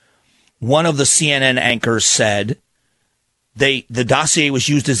 one of the CNN anchors said the dossier was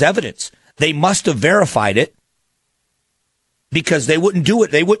used as evidence. They must have verified it, because they wouldn't do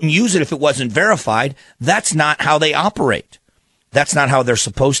it. They wouldn't use it if it wasn't verified. That's not how they operate. That's not how they're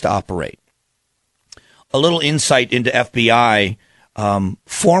supposed to operate. A little insight into FBI.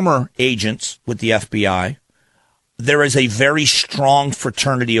 Former agents with the FBI, there is a very strong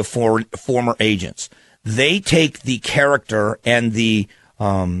fraternity of former agents. They take the character and the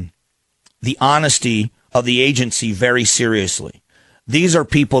honesty of the agency very seriously. These are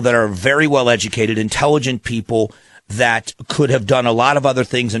people that are very well educated, intelligent people that could have done a lot of other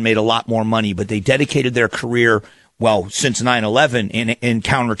things and made a lot more money, but they dedicated their career, well, since 9/11 in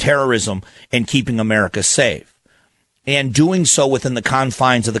counterterrorism and keeping America safe. And doing so within the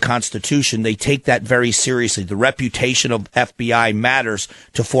confines of the Constitution, they take that very seriously. The reputation of FBI matters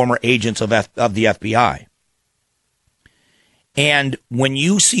to former agents of the FBI. And when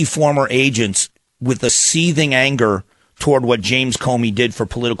you see former agents with a seething anger toward what James Comey did for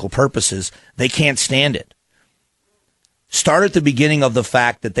political purposes, they can't stand it. Start at the beginning of the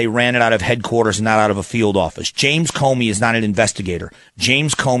fact that they ran it out of headquarters and not out of a field office. James Comey is not an investigator.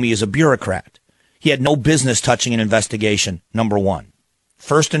 James Comey is a bureaucrat. He had no business touching an investigation, number one.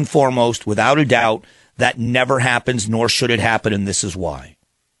 First and foremost, without a doubt, that never happens, nor should it happen, and this is why.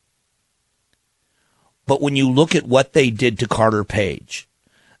 But when you look at what they did to Carter Page,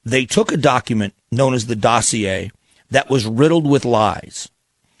 they took a document known as the dossier that was riddled with lies.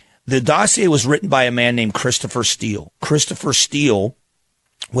 The dossier was written by a man named Christopher Steele. Christopher Steele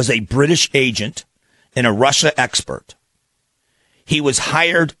was a British agent and a Russia expert. He was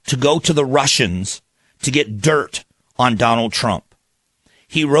hired to go to the Russians to get dirt on Donald Trump.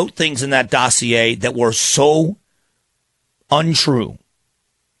 He wrote things in that dossier that were so untrue.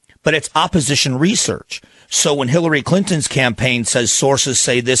 But it's opposition research. So when Hillary Clinton's campaign says sources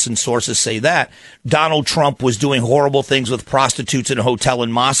say this and sources say that, Donald Trump was doing horrible things with prostitutes in a hotel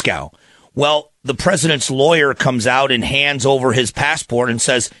in Moscow. Well, the president's lawyer comes out and hands over his passport and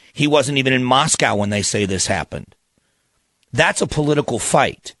says he wasn't even in Moscow when they say this happened. That's a political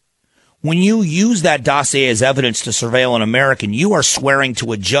fight. When you use that dossier as evidence to surveil an American, you are swearing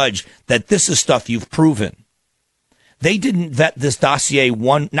to a judge that this is stuff you've proven. They didn't vet this dossier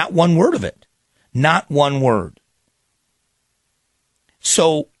not one word of it. Not one word.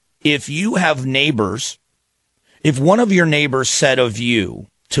 So if you have neighbors, if one of your neighbors said of you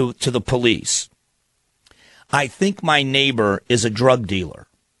to the police, I think my neighbor is a drug dealer.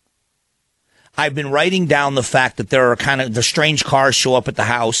 I've been writing down the fact that there are the strange cars show up at the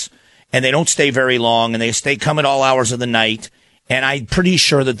house and they don't stay very long and they come at all hours of the night. And I'm pretty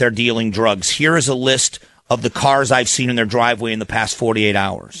sure that they're dealing drugs. Here is a list of the cars I've seen in their driveway in the past 48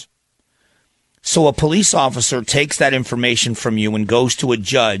 hours. So a police officer takes that information from you and goes to a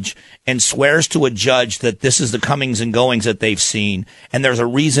judge and swears to a judge that this is the comings and goings that they've seen. And there's a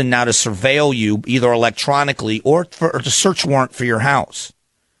reason now to surveil you either electronically or to search warrant for your house.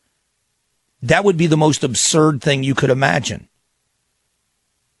 That would be the most absurd thing you could imagine.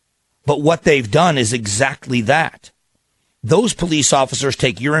 But what they've done is exactly that. Those police officers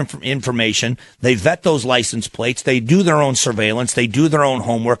take your information, they vet those license plates, they do their own surveillance, they do their own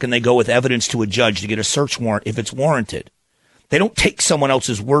homework, and they go with evidence to a judge to get a search warrant if it's warranted. They don't take someone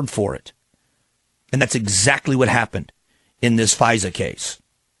else's word for it. And that's exactly what happened in this FISA case.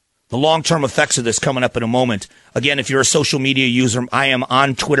 The long-term effects of this coming up in a moment. Again, if you're a social media user, I am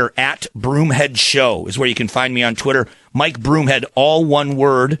on Twitter at Broomhead Show is where you can find me on Twitter. Mike Broomhead, all one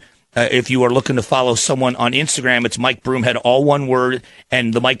word. If you are looking to follow someone on Instagram, it's Mike Broomhead, all one word,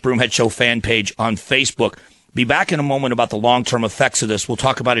 and the Mike Broomhead Show fan page on Facebook. Be back in a moment about the long-term effects of this. We'll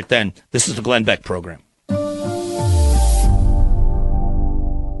talk about it then. This is the Glenn Beck Program.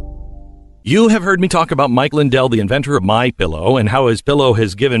 You have heard me talk about Mike Lindell, the inventor of MyPillow, and how his pillow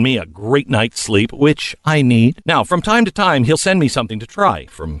has given me a great night's sleep, which I need. Now, from time to time, he'll send me something to try,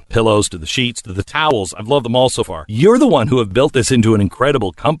 from pillows to the sheets to the towels. I've loved them all so far. You're the one who have built this into an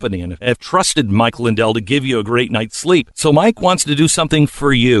incredible company and have trusted Mike Lindell to give you a great night's sleep. So Mike wants to do something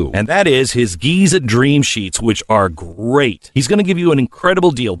for you, and that is his Giza Dream Sheets, which are great. He's going to give you an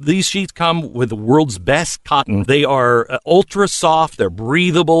incredible deal. These sheets come with the world's best cotton. They are ultra soft, they're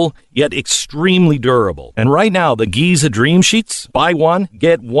breathable, yet extremely durable. And right now, the Giza Dream Sheets, buy one,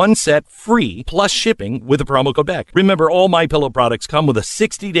 get one set free, plus shipping with the promo code BECK. Remember, all MyPillow products come with a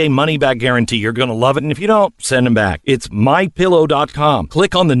 60-day money-back guarantee. You're going to love it, and if you don't, send them back. It's MyPillow.com.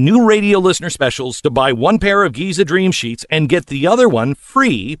 Click on the new radio listener specials to buy one pair of Giza Dream Sheets and get the other one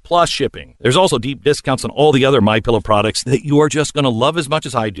free, plus shipping. There's also deep discounts on all the other MyPillow products that you are just going to love as much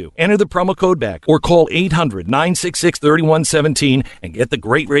as I do. Enter the promo code BECK or call 800-966-3117 and get the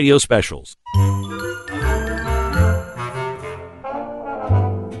great radio specials.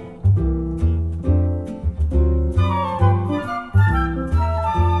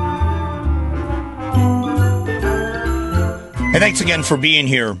 And thanks again for being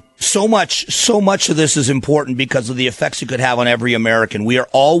here. So much of this is important because of the effects it could have on every American. We are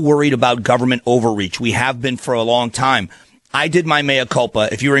all worried about government overreach. We have been for a long time. I did my mea culpa.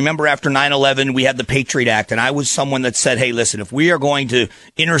 If you remember, after 9/11, we had the Patriot Act, and I was someone that said, hey, listen, if we are going to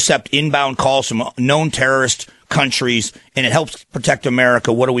intercept inbound calls from known terrorist countries and it helps protect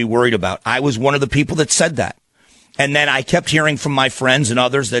America, what are we worried about? I was one of the people that said that. And then I kept hearing from my friends and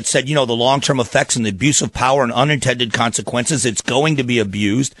others that said, the long-term effects and the abuse of power and unintended consequences, it's going to be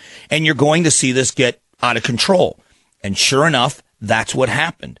abused, and you're going to see this get out of control. And sure enough, that's what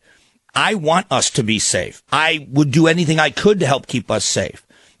happened. I want us to be safe. I would do anything I could to help keep us safe.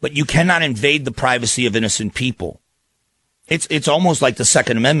 But you cannot invade the privacy of innocent people. It's almost like the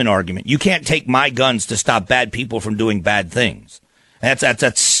Second Amendment argument. You can't take my guns to stop bad people from doing bad things.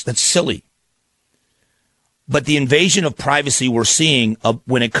 That's silly. But the invasion of privacy we're seeing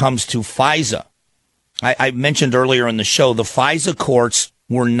when it comes to FISA, I mentioned earlier in the show, the FISA courts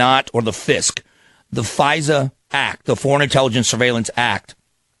were not, or the FISC, the FISA Act, the Foreign Intelligence Surveillance Act,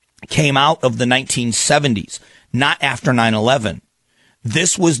 came out of the 1970s, not after 9/11.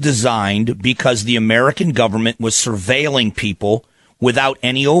 This was designed because the American government was surveilling people without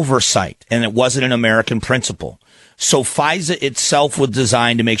any oversight, and it wasn't an American principle. So FISA itself was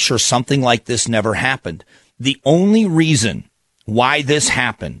designed to make sure something like this never happened. The only reason why this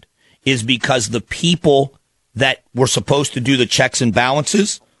happened is because the people that were supposed to do the checks and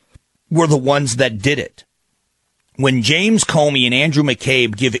balances were the ones that did it. When James Comey and Andrew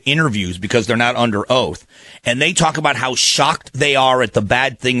McCabe give interviews because they're not under oath, and they talk about how shocked they are at the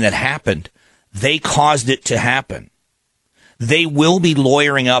bad thing that happened, they caused it to happen. They will be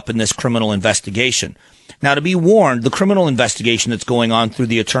lawyering up in this criminal investigation. Now, to be warned, the criminal investigation that's going on through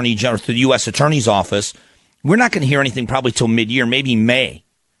the Attorney General, through the U.S. Attorney's Office, we're not going to hear anything probably till mid-year, maybe May,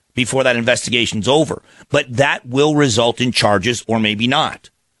 before that investigation's over. But that will result in charges, or maybe not.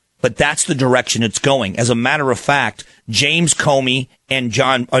 But that's the direction it's going. As a matter of fact, James Comey and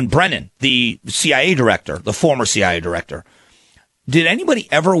Brennan, the CIA director, the former CIA director, did anybody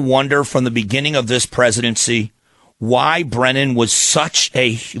ever wonder from the beginning of this presidency why Brennan was such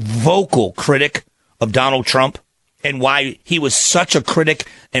a vocal critic of Donald Trump and why he was such a critic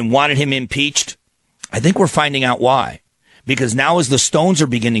and wanted him impeached? I think we're finding out why. Because now as the stones are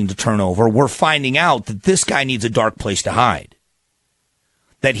beginning to turn over, we're finding out that this guy needs a dark place to hide.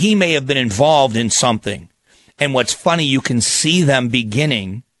 That he may have been involved in something. And what's funny, you can see them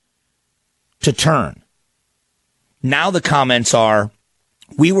beginning to turn. Now the comments are,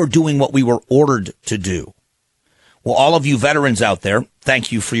 we were doing what we were ordered to do. Well, all of you veterans out there,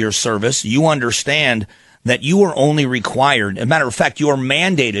 thank you for your service. You understand that you are only required, as a matter of fact, you are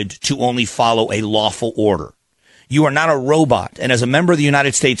mandated to only follow a lawful order. You are not a robot. And as a member of the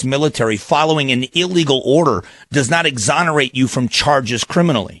United States military, following an illegal order does not exonerate you from charges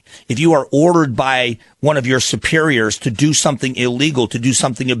criminally. If you are ordered by one of your superiors to do something illegal, to do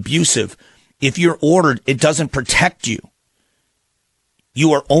something abusive, if you're ordered, it doesn't protect you.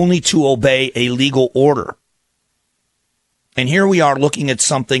 You are only to obey a legal order. And here we are looking at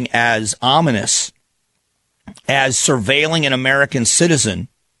something as ominous as surveilling an American citizen.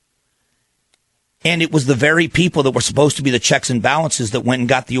 And it was the very people that were supposed to be the checks and balances that went and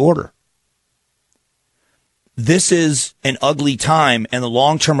got the order. This is an ugly time, and the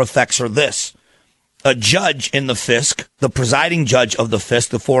long-term effects are this. A judge in the FISC, the presiding judge of the FISC,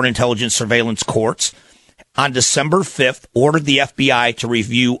 the Foreign Intelligence Surveillance Courts, on December 5th, ordered the FBI to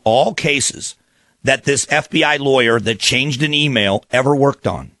review all cases that this FBI lawyer that changed an email ever worked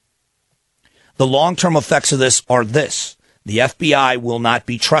on. The long-term effects of this are this. The FBI will not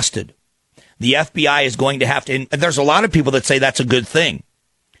be trusted. The FBI is going to have to, and there's a lot of people that say that's a good thing.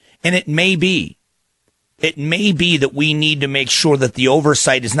 And it may be. It may be that we need to make sure that the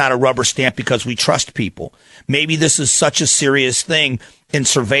oversight is not a rubber stamp because we trust people. Maybe this is such a serious thing in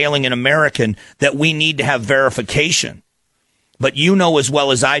surveilling an American that we need to have verification. But you know as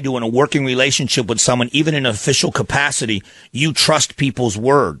well as I do, in a working relationship with someone, even in an official capacity, you trust people's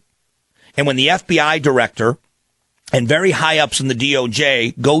word. And when the FBI director and very high ups in the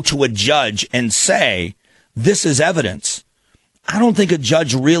DOJ go to a judge and say, this is evidence, I don't think a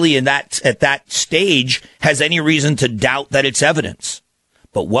judge really at that stage has any reason to doubt that it's evidence.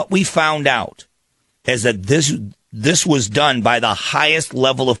 But what we found out is that this was done by the highest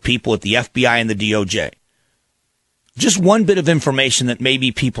level of people at the FBI and the DOJ. Just one bit of information that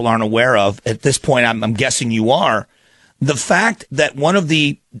maybe people aren't aware of at this point, I'm guessing you are. The fact that one of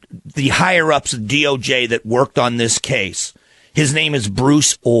the higher ups of DOJ that worked on this case, his name is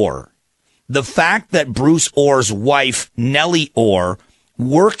Bruce Orr. The fact that Bruce Orr's wife, Nellie Orr,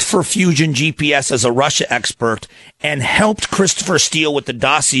 worked for Fusion GPS as a Russia expert and helped Christopher Steele with the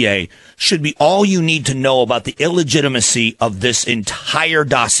dossier should be all you need to know about the illegitimacy of this entire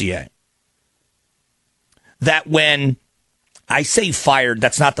dossier. That when I say fired,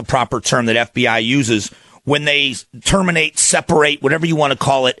 that's not the proper term that FBI uses, when they terminate, separate, whatever you want to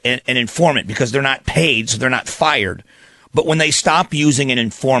call it, an informant, because they're not paid, so they're not fired. But when they stop using an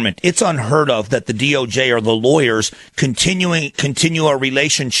informant, it's unheard of that the DOJ or the lawyers continue a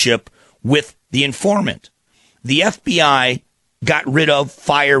relationship with the informant. The FBI got rid of,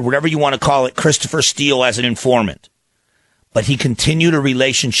 fired, whatever you want to call it, Christopher Steele as an informant. But he continued a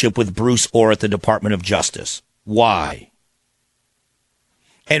relationship with Bruce Orr at the Department of Justice. Why?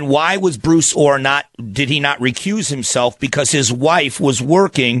 And why was Bruce Orr did he not recuse himself? Because his wife was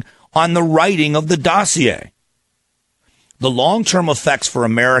working on the writing of the dossier. The long-term effects for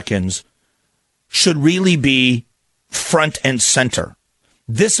Americans should really be front and center.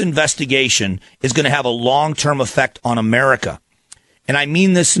 This investigation is going to have a long-term effect on America. And I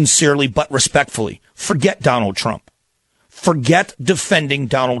mean this sincerely but respectfully. Forget Donald Trump. Forget defending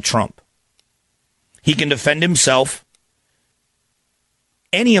Donald Trump. He can defend himself.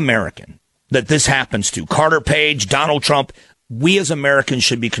 Any American that this happens to, Carter Page, Donald Trump, we as Americans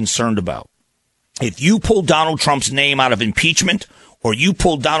should be concerned about. If you pull Donald Trump's name out of impeachment, or you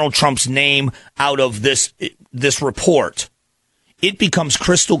pull Donald Trump's name out of this report, it becomes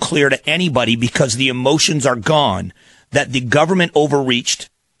crystal clear to anybody, because the emotions are gone, that the government overreached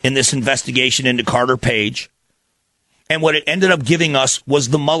in this investigation into Carter Page. And what it ended up giving us was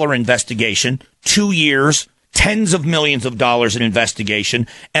the Mueller investigation, 2 years, tens of millions of dollars in investigation,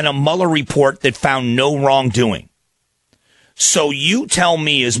 and a Mueller report that found no wrongdoing. So you tell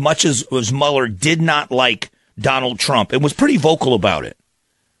me, as much as Mueller did not like Donald Trump and was pretty vocal about it,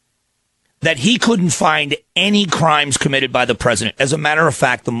 that he couldn't find any crimes committed by the president. As a matter of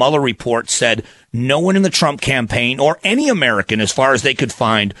fact, the Mueller report said no one in the Trump campaign or any American, as far as they could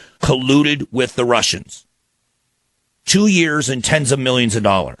find, colluded with the Russians. 2 years and tens of millions of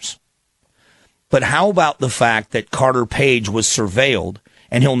dollars. But how about the fact that Carter Page was surveilled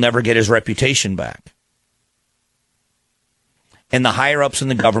and he'll never get his reputation back? And the higher-ups in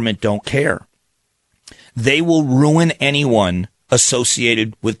the government don't care. They will ruin anyone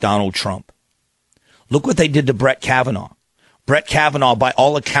associated with Donald Trump. Look what they did to Brett Kavanaugh. Brett Kavanaugh, by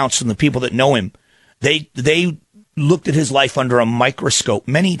all accounts from the people that know him, they looked at his life under a microscope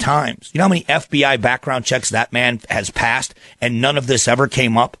many times. You know how many FBI background checks that man has passed, and none of this ever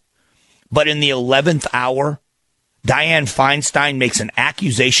came up? But in the 11th hour, Dianne Feinstein makes an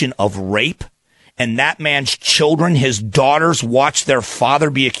accusation of rape, and that man's children, his daughters, watched their father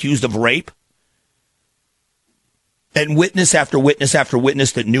be accused of rape. And witness after witness after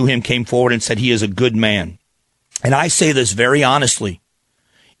witness that knew him came forward and said he is a good man. And I say this very honestly.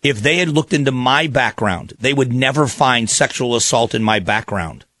 If they had looked into my background, they would never find sexual assault in my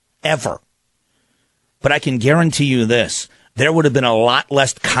background. Ever. But I can guarantee you this. There would have been a lot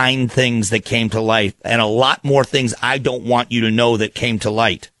less kind things that came to light, and a lot more things I don't want you to know that came to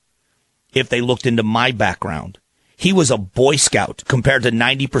light if they looked into my background. He was a Boy Scout compared to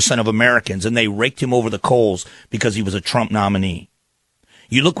 90% of Americans, and they raked him over the coals because he was a Trump nominee.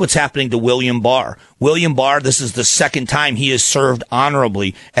 You look what's happening to William Barr. William Barr, this is the second time he has served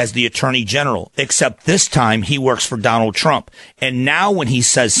honorably as the Attorney General, except this time he works for Donald Trump. And now when he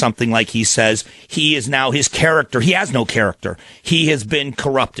says something like he says, he is now his character. He has no character. He has been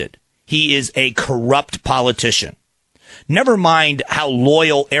corrupted. He is a corrupt politician. Never mind how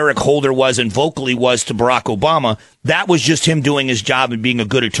loyal Eric Holder was and vocal he was to Barack Obama. That was just him doing his job and being a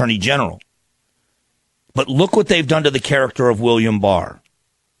good Attorney General. But look what they've done to the character of William Barr.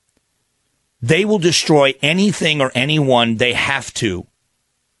 They will destroy anything or anyone they have to.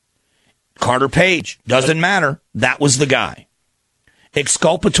 Carter Page, doesn't matter. That was the guy.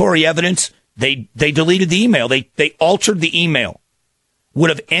 Exculpatory evidence, they deleted the email. They altered the email. Would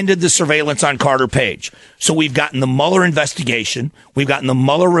have ended the surveillance on Carter Page. So we've gotten the Mueller investigation. We've gotten the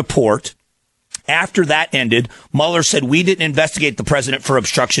Mueller report. After that ended, Mueller said we didn't investigate the president for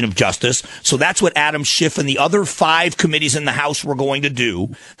obstruction of justice. So that's what Adam Schiff and the other 5 committees in the House were going to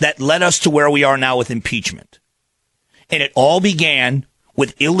do. That led us to where we are now with impeachment. And it all began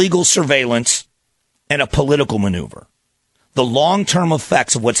with illegal surveillance and a political maneuver. The long-term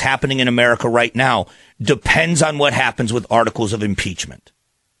effects of what's happening in America right now depends on what happens with articles of impeachment.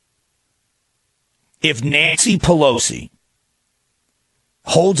 If Nancy Pelosi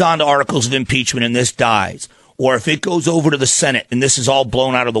holds on to articles of impeachment and this dies, or if it goes over to the Senate and this is all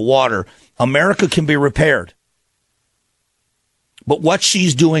blown out of the water, America can be repaired. But what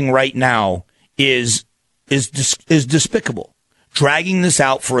she's doing right now is despicable, dragging this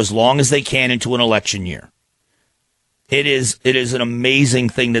out for as long as they can into an election year. It is an amazing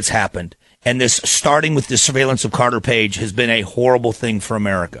thing that's happened. And this, starting with the surveillance of Carter Page, has been a horrible thing for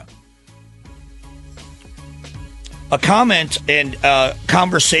America. A comment and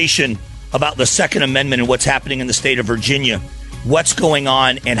conversation about the Second Amendment and what's happening in the state of Virginia, what's going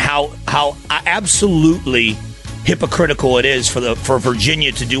on, and how absolutely hypocritical it is for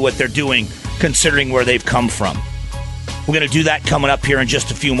Virginia to do what they're doing, considering where they've come from. We're going to do that coming up here in just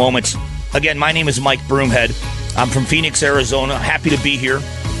a few moments. Again, my name is Mike Broomhead. I'm from Phoenix, Arizona. Happy to be here.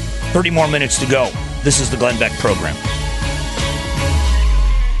 30 more minutes to go. This is the Glenn Beck Program.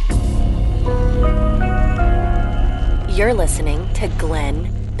 You're listening to Glenn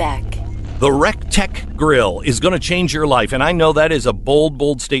Beck. The RecTech Grill is going to change your life, and I know that is a bold,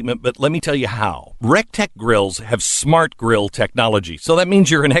 bold statement, but let me tell you how. RecTech grills have smart grill technology, so that means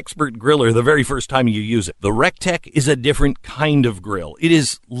you're an expert griller the very first time you use it. The RecTech is a different kind of grill. It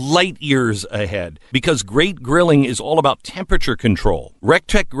is light years ahead, because great grilling is all about temperature control.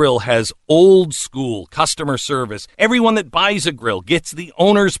 RecTech Grill has old school customer service. Everyone that buys a grill gets the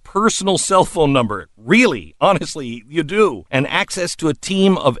owner's personal cell phone number. Really, honestly, you do. And access to a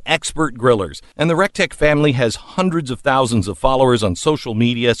team of expert grillers. And the RecTech family has hundreds of thousands of followers on social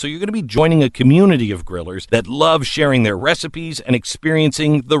media, so you're going to be joining a community of grillers that love sharing their recipes and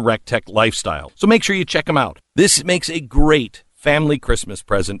experiencing the RecTech lifestyle. So make sure you check them out. This makes a great family Christmas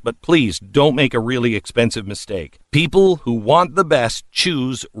present, but please don't make a really expensive mistake. People who want the best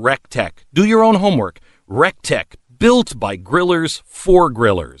choose RecTech. Do your own homework. RecTech, built by grillers for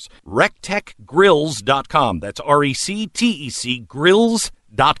grillers. RecTechGrills.com. That's RECTEC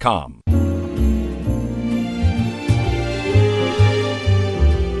Grills.com.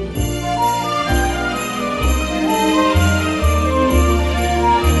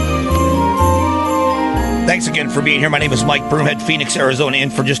 Thanks again for being here. My name is Mike Broomhead, Phoenix, Arizona, in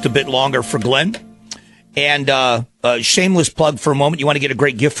for just a bit longer for Glenn. And shameless plug for a moment. You want to get a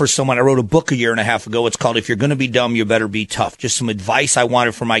great gift for someone. I wrote a book a year and a half ago. It's called If You're Going to Be Dumb, You Better Be Tough. Just some advice I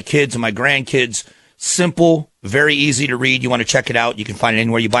wanted for my kids and my grandkids. Simple, very easy to read. You want to check it out. You can find it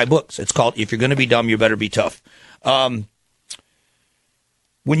anywhere you buy books. It's called If You're Going to Be Dumb, You Better Be Tough. When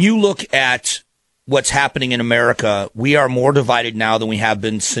you look at what's happening in America, we are more divided now than we have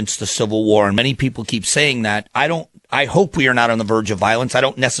been since the Civil War. And many people keep saying that. I hope we are not on the verge of violence. I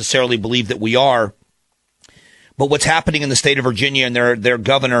don't necessarily believe that we are. But what's happening in the state of Virginia and their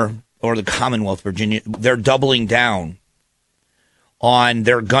governor, or the Commonwealth of Virginia, they're doubling down on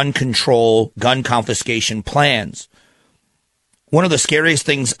their gun control, gun confiscation plans. One of the scariest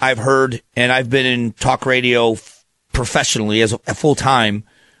things I've heard, and I've been in talk radio professionally as a full time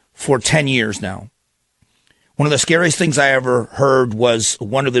for 10 years now. One of the scariest things I ever heard was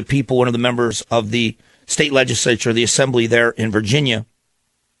one of the members of the state legislature, the assembly there in Virginia,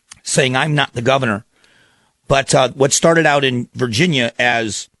 saying, I'm not the governor. But what started out in Virginia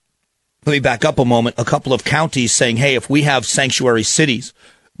as, let me back up a moment, a couple of counties saying, hey, if we have sanctuary cities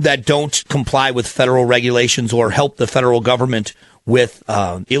that don't comply with federal regulations or help the federal government with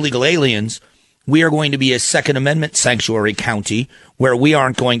illegal aliens, we are going to be a Second Amendment sanctuary county where we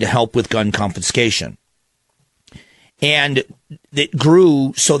aren't going to help with gun confiscation. And it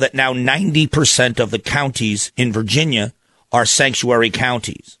grew so that now 90% of the counties in Virginia are sanctuary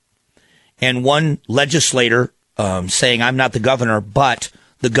counties. And one legislator saying, I'm not the governor, but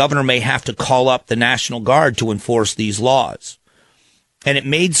the governor may have to call up the National Guard to enforce these laws. And it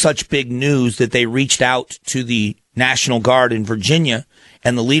made such big news that they reached out to the National Guard in Virginia,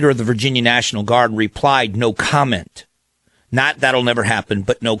 and the leader of the Virginia National Guard replied, no comment. Not that'll never happen,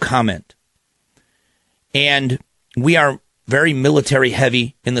 but no comment. And we are very military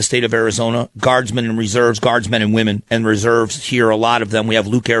heavy in the state of Arizona, guardsmen and reserves, guardsmen and women and reserves here, a lot of them. We have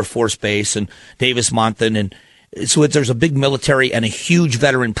Luke Air Force Base and Davis-Monthan. And so there's a big military and a huge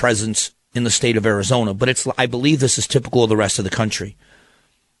veteran presence in the state of Arizona. But I believe this is typical of the rest of the country.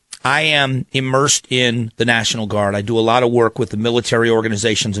 I am immersed in the National Guard. I do a lot of work with the military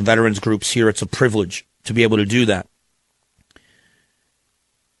organizations and veterans groups here. It's a privilege to be able to do that.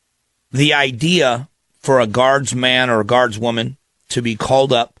 The idea for a guardsman or a guardswoman to be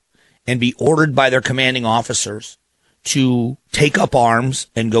called up and be ordered by their commanding officers to take up arms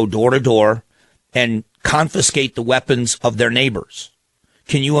and go door to door and confiscate the weapons of their neighbors.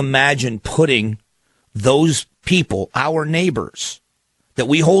 Can you imagine putting those people, our neighbors, that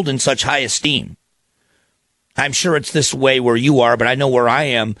we hold in such high esteem? I'm sure it's this way where you are, but I know where I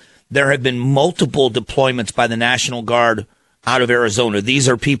am. There have been multiple deployments by the National Guard out of Arizona. These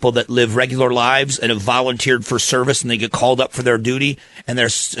are people that live regular lives and have volunteered for service, and they get called up for their duty, and their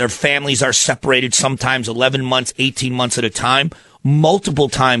families are separated sometimes 11 months, 18 months at a time, multiple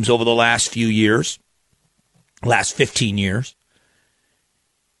times over the last few years, last 15 years.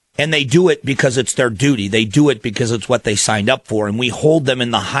 And they do it because it's their duty. They do it because it's what they signed up for, and we hold them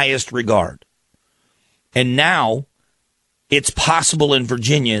in the highest regard. And now it's possible in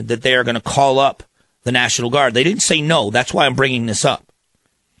Virginia that they are going to call up the National Guard. They didn't say no. That's why I'm bringing this up.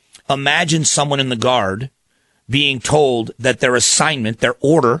 Imagine someone in the Guard being told that their assignment, their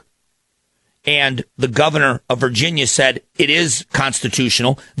order, and the governor of Virginia said it is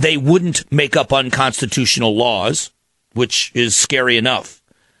constitutional. They wouldn't make up unconstitutional laws, which is scary enough.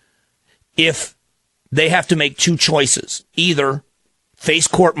 If they have to make two choices, either face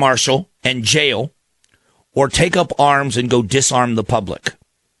court-martial and jail or take up arms and go disarm the public.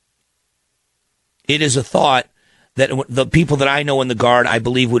 It is a thought that the people that I know in the Guard, I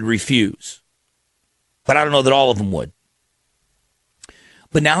believe, would refuse. But I don't know that all of them would.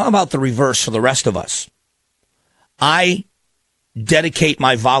 But now how about the reverse for the rest of us? I dedicate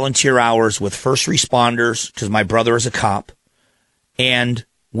my volunteer hours with first responders, because my brother is a cop, and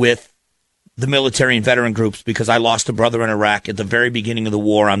with the military and veteran groups, because I lost a brother in Iraq at the very beginning of the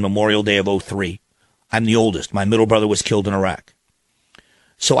war on Memorial Day of 2003. I'm the oldest. My middle brother was killed in Iraq.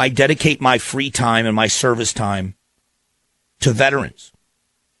 So I dedicate my free time and my service time to veterans.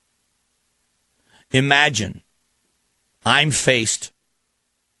 Imagine I'm faced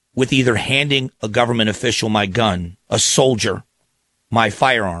with either handing a government official my gun, a soldier, my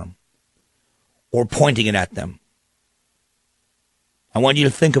firearm, or pointing it at them. I want you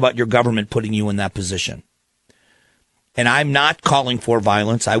to think about your government putting you in that position. And I'm not calling for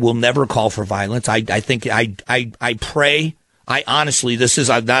violence. I will never call for violence. I pray. I honestly, this is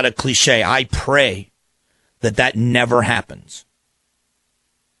not a cliche. I pray that never happens.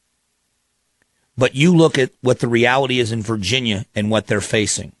 But you look at what the reality is in Virginia and what they're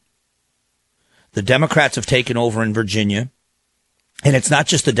facing. The Democrats have taken over in Virginia, and it's not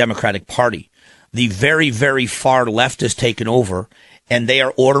just the Democratic Party. The very, very far left has taken over, and they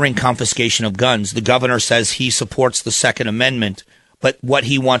are ordering confiscation of guns. The governor says he supports the Second Amendment, but what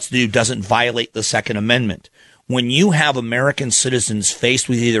he wants to do doesn't violate the Second Amendment. When you have American citizens faced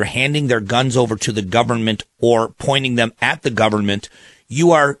with either handing their guns over to the government or pointing them at the government,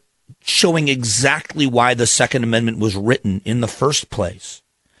 you are showing exactly why the Second Amendment was written in the first place.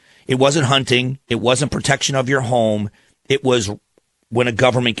 It wasn't hunting. It wasn't protection of your home. It was when a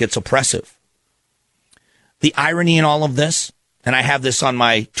government gets oppressive. The irony in all of this, and I have this on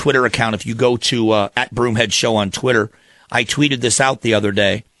my Twitter account. If you go to at Broomhead Show on Twitter, I tweeted this out the other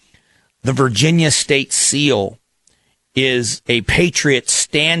day. The Virginia State Seal is a patriot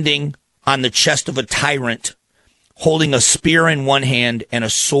standing on the chest of a tyrant, holding a spear in one hand and a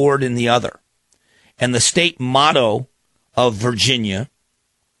sword in the other. And the state motto of Virginia,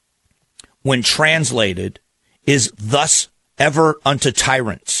 when translated, is "Thus ever unto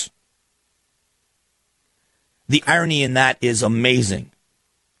tyrants." The irony in that is amazing.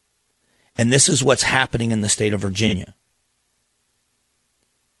 And this is what's happening in the state of Virginia.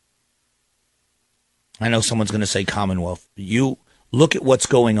 I know someone's going to say Commonwealth. You look at what's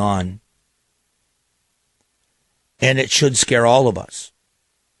going on, and it should scare all of us.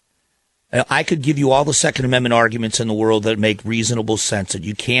 I could give you all the Second Amendment arguments in the world that make reasonable sense, that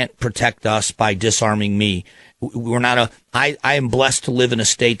you can't protect us by disarming me. I am blessed to live in a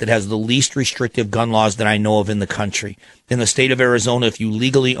state that has the least restrictive gun laws that I know of in the country. In the state of Arizona, if you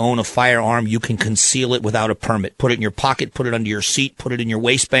legally own a firearm, you can conceal it without a permit. Put it in your pocket, put it under your seat, put it in your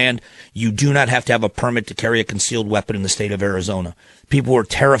waistband. You do not have to have a permit to carry a concealed weapon in the state of Arizona. People were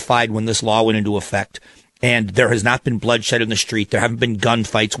terrified when this law went into effect. And there has not been bloodshed in the street. There haven't been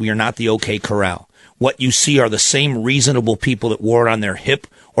gunfights. We are not the OK Corral. what you see are the same reasonable people that wore it on their hip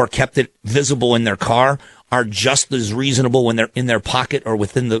or kept it visible in their car are just as reasonable when they're in their pocket or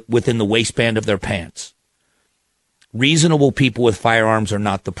within the waistband of their pants. Reasonable people with firearms are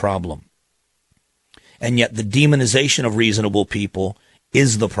not the problem. And yet the demonization of reasonable people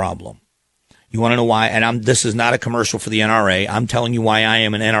is the problem. You want to know why? And this is not a commercial for the NRA. I'm telling you why I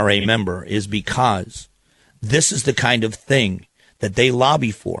am an NRA member is because this is the kind of thing that they lobby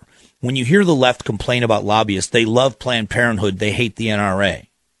for. When you hear the left complain about lobbyists, they love Planned Parenthood. They hate the NRA.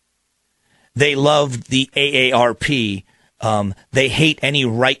 They love the AARP. They hate any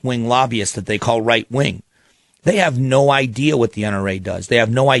right-wing lobbyist that they call right-wing. They have no idea what the NRA does. They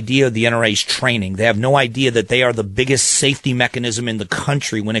have no idea the NRA's training. They have no idea that they are the biggest safety mechanism in the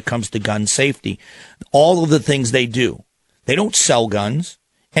country when it comes to gun safety. All of the things they do. They don't sell guns.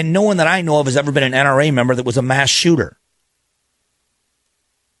 And no one that I know of has ever been an NRA member that was a mass shooter.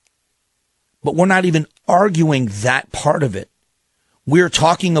 But we're not even arguing that part of it. We're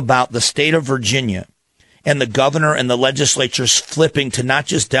talking about the state of Virginia and the governor and the legislature's flipping to not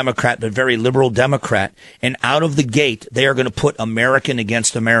just Democrat, but very liberal Democrat. And out of the gate, they are going to put American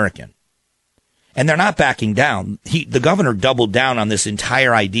against American. And they're not backing down. The governor doubled down on this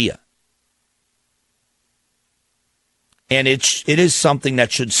entire idea. And it is something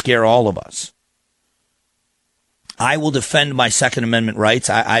that should scare all of us. I will defend my Second Amendment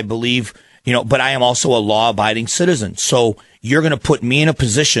rights. I believe, but I am also a law-abiding citizen. So you're going to put me in a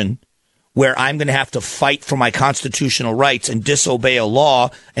position where I'm going to have to fight for my constitutional rights and disobey a law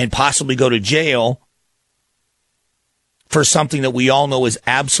and possibly go to jail for something that we all know is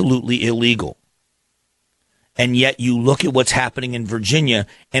absolutely illegal. And yet you look at what's happening in Virginia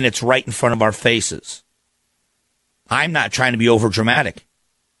and it's right in front of our faces. I'm not trying to be overdramatic.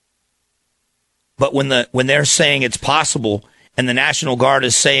 But when they're saying it's possible and the National Guard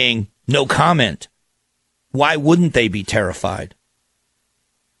is saying no comment, why wouldn't they be terrified?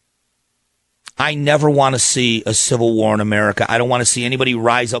 I never want to see a civil war in America. I don't want to see anybody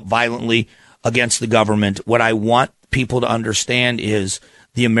rise up violently against the government. What I want people to understand is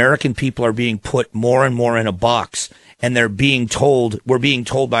the American people are being put more and more in a box, and we're being told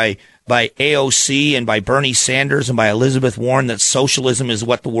by AOC and by Bernie Sanders and by Elizabeth Warren that socialism is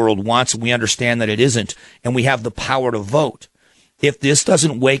what the world wants, and we understand that it isn't, and we have the power to vote. If this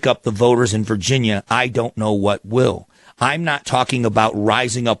doesn't wake up the voters in Virginia, I don't know what will. I'm not talking about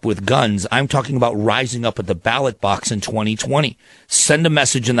rising up with guns. I'm talking about rising up at the ballot box in 2020. Send a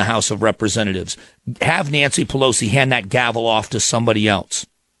message in the House of Representatives. Have Nancy Pelosi hand that gavel off to somebody else.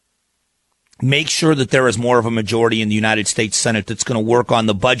 Make sure that there is more of a majority in the United States Senate that's going to work on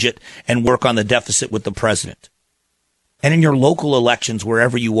the budget and work on the deficit with the president. And in your local elections,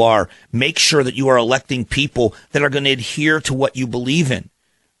 wherever you are, make sure that you are electing people that are going to adhere to what you believe in.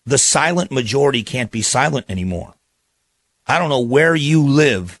 The silent majority can't be silent anymore. I don't know where you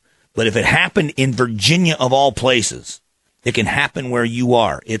live, but if it happened in Virginia of all places, it can happen where you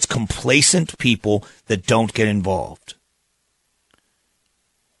are. It's complacent people that don't get involved.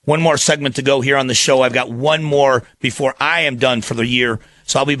 One more segment to go here on the show. I've got one more before I am done for the year,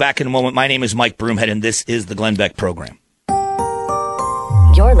 so I'll be back in a moment. My name is Mike Broomhead, and this is the Glenn Beck Program.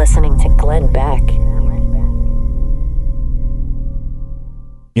 You're listening to Glenn Beck.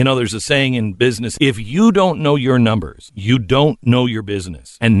 There's a saying in business, if you don't know your numbers, you don't know your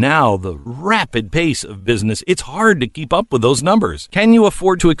business. And now the rapid pace of business, it's hard to keep up with those numbers. Can you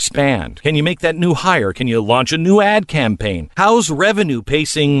afford to expand? Can you make that new hire? Can you launch a new ad campaign? How's revenue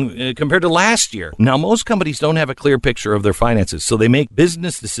pacing compared to last year? Now, most companies don't have a clear picture of their finances, so they make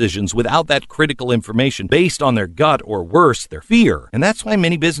business decisions without that critical information based on their gut or worse, their fear. And that's why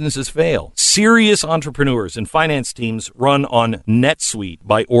many businesses fail. Serious entrepreneurs and finance teams run on NetSuite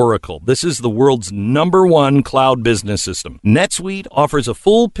by Oracle. This is the world's #1 cloud business system. NetSuite offers a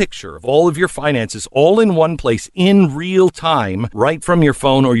full picture of all of your finances all in one place in real time, right from your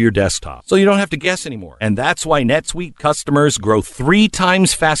phone or your desktop. So you don't have to guess anymore. And that's why NetSuite customers grow 3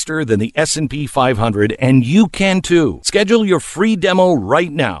 times faster than the S&P 500, and you can too. Schedule your free demo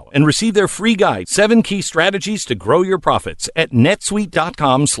right now and receive their free guide, 7 key strategies to grow your profits at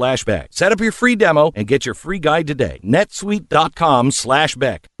netsuite.com/Beck. Set up your free demo and get your free guide today.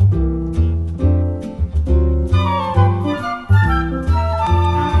 netsuite.com/Beck.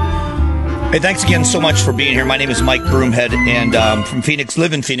 Hey, thanks again so much for being here. My name is Mike Broomhead, and from Phoenix,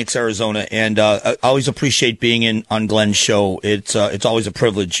 live in Phoenix, Arizona, and I always appreciate being on Glenn's show. It's always a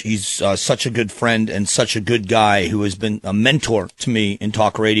privilege. He's such a good friend and such a good guy who has been a mentor to me in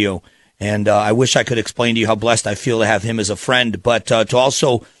talk radio, and I wish I could explain to you how blessed I feel to have him as a friend, but to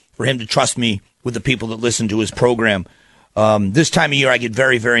also for him to trust me with the people that listen to his program. This time of year, I get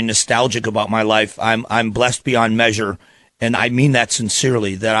very, very nostalgic about my life. I'm blessed beyond measure, and I mean that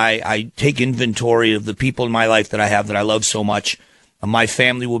sincerely, that I take inventory of the people in my life that I have that I love so much. My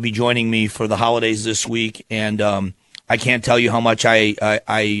family will be joining me for the holidays this week, and I can't tell you how much I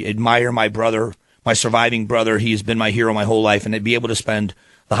admire my brother, my surviving brother. He's been my hero my whole life, and to be able to spend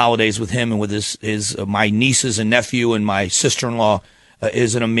the holidays with him and with his my nieces and nephew and my sister-in-law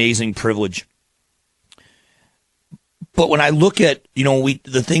is an amazing privilege. But when I look at,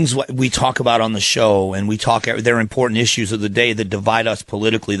 the things we talk about on the show, and they're important issues of the day that divide us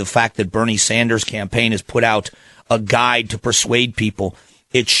politically, the fact that Bernie Sanders' campaign has put out a guide to persuade people,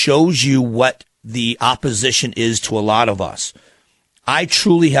 it shows you what the opposition is to a lot of us. I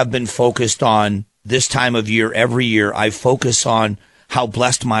truly have been focused on this time of year, every year, I focus on how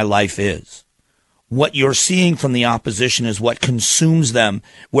blessed my life is. What you're seeing from the opposition is what consumes them,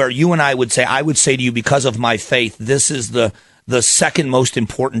 where you and I would say to you, because of my faith, this is the second most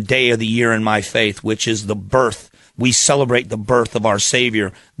important day of the year in my faith, which is the birth. We celebrate the birth of our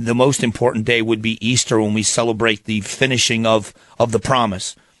Savior. The most important day would be Easter, when we celebrate the finishing of the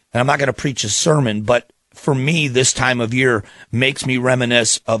promise. And I'm not going to preach a sermon, but for me, this time of year makes me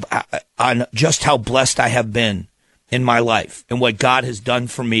reminisce on just how blessed I have been in my life and what God has done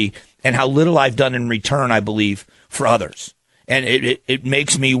for me and how little I've done in return, I believe, for others. And it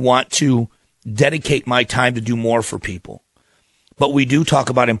makes me want to dedicate my time to do more for people. But we do talk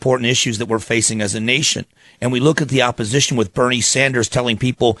about important issues that we're facing as a nation. And we look at the opposition with Bernie Sanders telling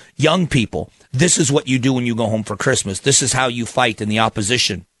people, young people, this is what you do when you go home for Christmas. This is how you fight in the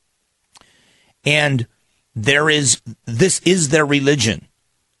opposition. And this is their religion.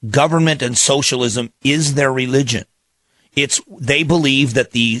 Government and socialism is their religion. They believe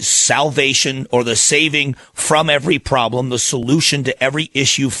that the salvation or the saving from every problem, the solution to every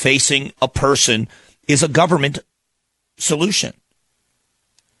issue facing a person is a government solution.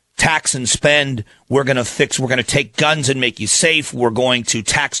 Tax and spend, we're going to take guns and make you safe. We're going to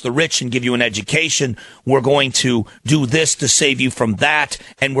tax the rich and give you an education. We're going to do this to save you from that.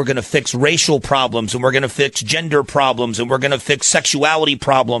 And we're going to fix racial problems, and we're going to fix gender problems, and we're going to fix sexuality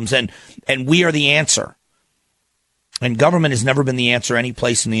problems. And we are the answer. And government has never been the answer any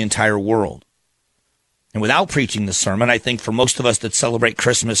place in the entire world. And without preaching the sermon, I think for most of us that celebrate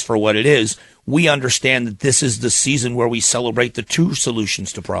Christmas for what it is, we understand that this is the season where we celebrate the true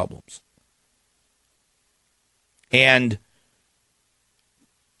solutions to problems. And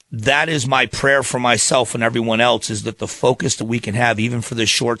that is my prayer for myself and everyone else, is that the focus that we can have, even for this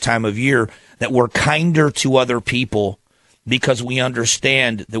short time of year, that we're kinder to other people because we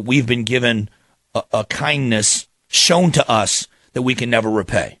understand that we've been given a kindness shown to us that we can never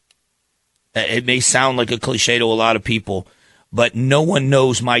repay. It may sound like a cliche to a lot of people, but no one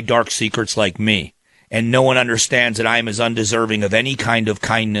knows my dark secrets like me. And no one understands that I am as undeserving of any kind of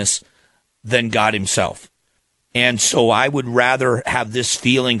kindness than God himself. And so I would rather have this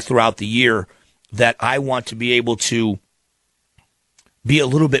feeling throughout the year that I want to be able to be a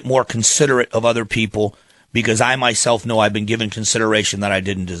little bit more considerate of other people, because I myself know I've been given consideration that I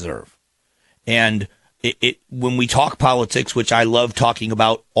didn't deserve. And when we talk politics, which I love talking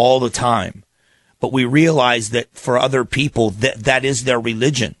about all the time, but we realize that for other people, that is their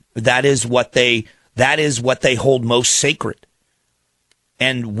religion. That is what they hold most sacred.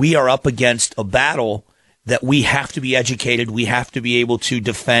 And we are up against a battle that we have to be educated. We have to be able to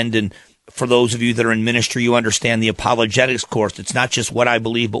defend. And for those of you that are in ministry, you understand the apologetics course. It's not just what I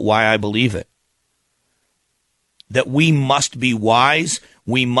believe, but why I believe it. That we must be wise.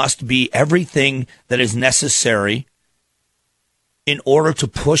 We must be everything that is necessary in order to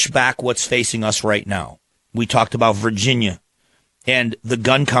push back what's facing us right now. We talked about Virginia and the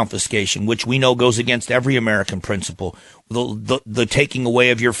gun confiscation, which we know goes against every American principle. The taking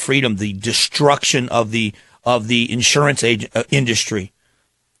away of your freedom, the destruction of the insurance industry,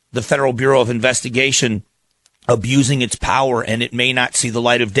 the Federal Bureau of Investigation abusing its power, and it may not see the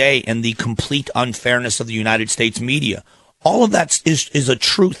light of day, and the complete unfairness of the United States media. All of that is a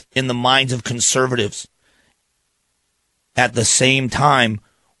truth in the minds of conservatives. At the same time,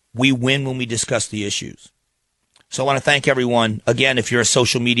 we win when we discuss the issues. So I want to thank everyone. Again, if you're a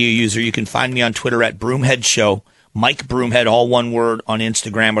social media user, you can find me on Twitter at Broomhead Show, Mike Broomhead, all one word, on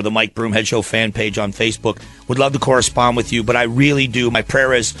Instagram, or the Mike Broomhead Show fan page on Facebook. Would love to correspond with you, but I really do. My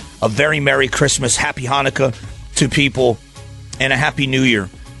prayer is a very Merry Christmas, Happy Hanukkah to people, and a Happy New Year.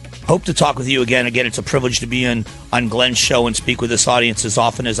 Hope to talk with you again. Again, it's a privilege to be on Glenn's show and speak with this audience as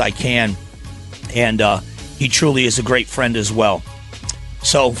often as I can. And he truly is a great friend as well.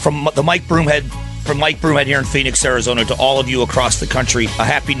 So from Mike Broomhead here in Phoenix, Arizona, to all of you across the country, a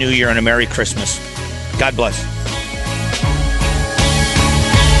Happy New Year and a Merry Christmas. God bless.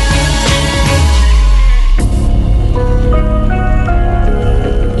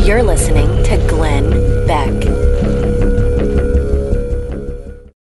 You're listening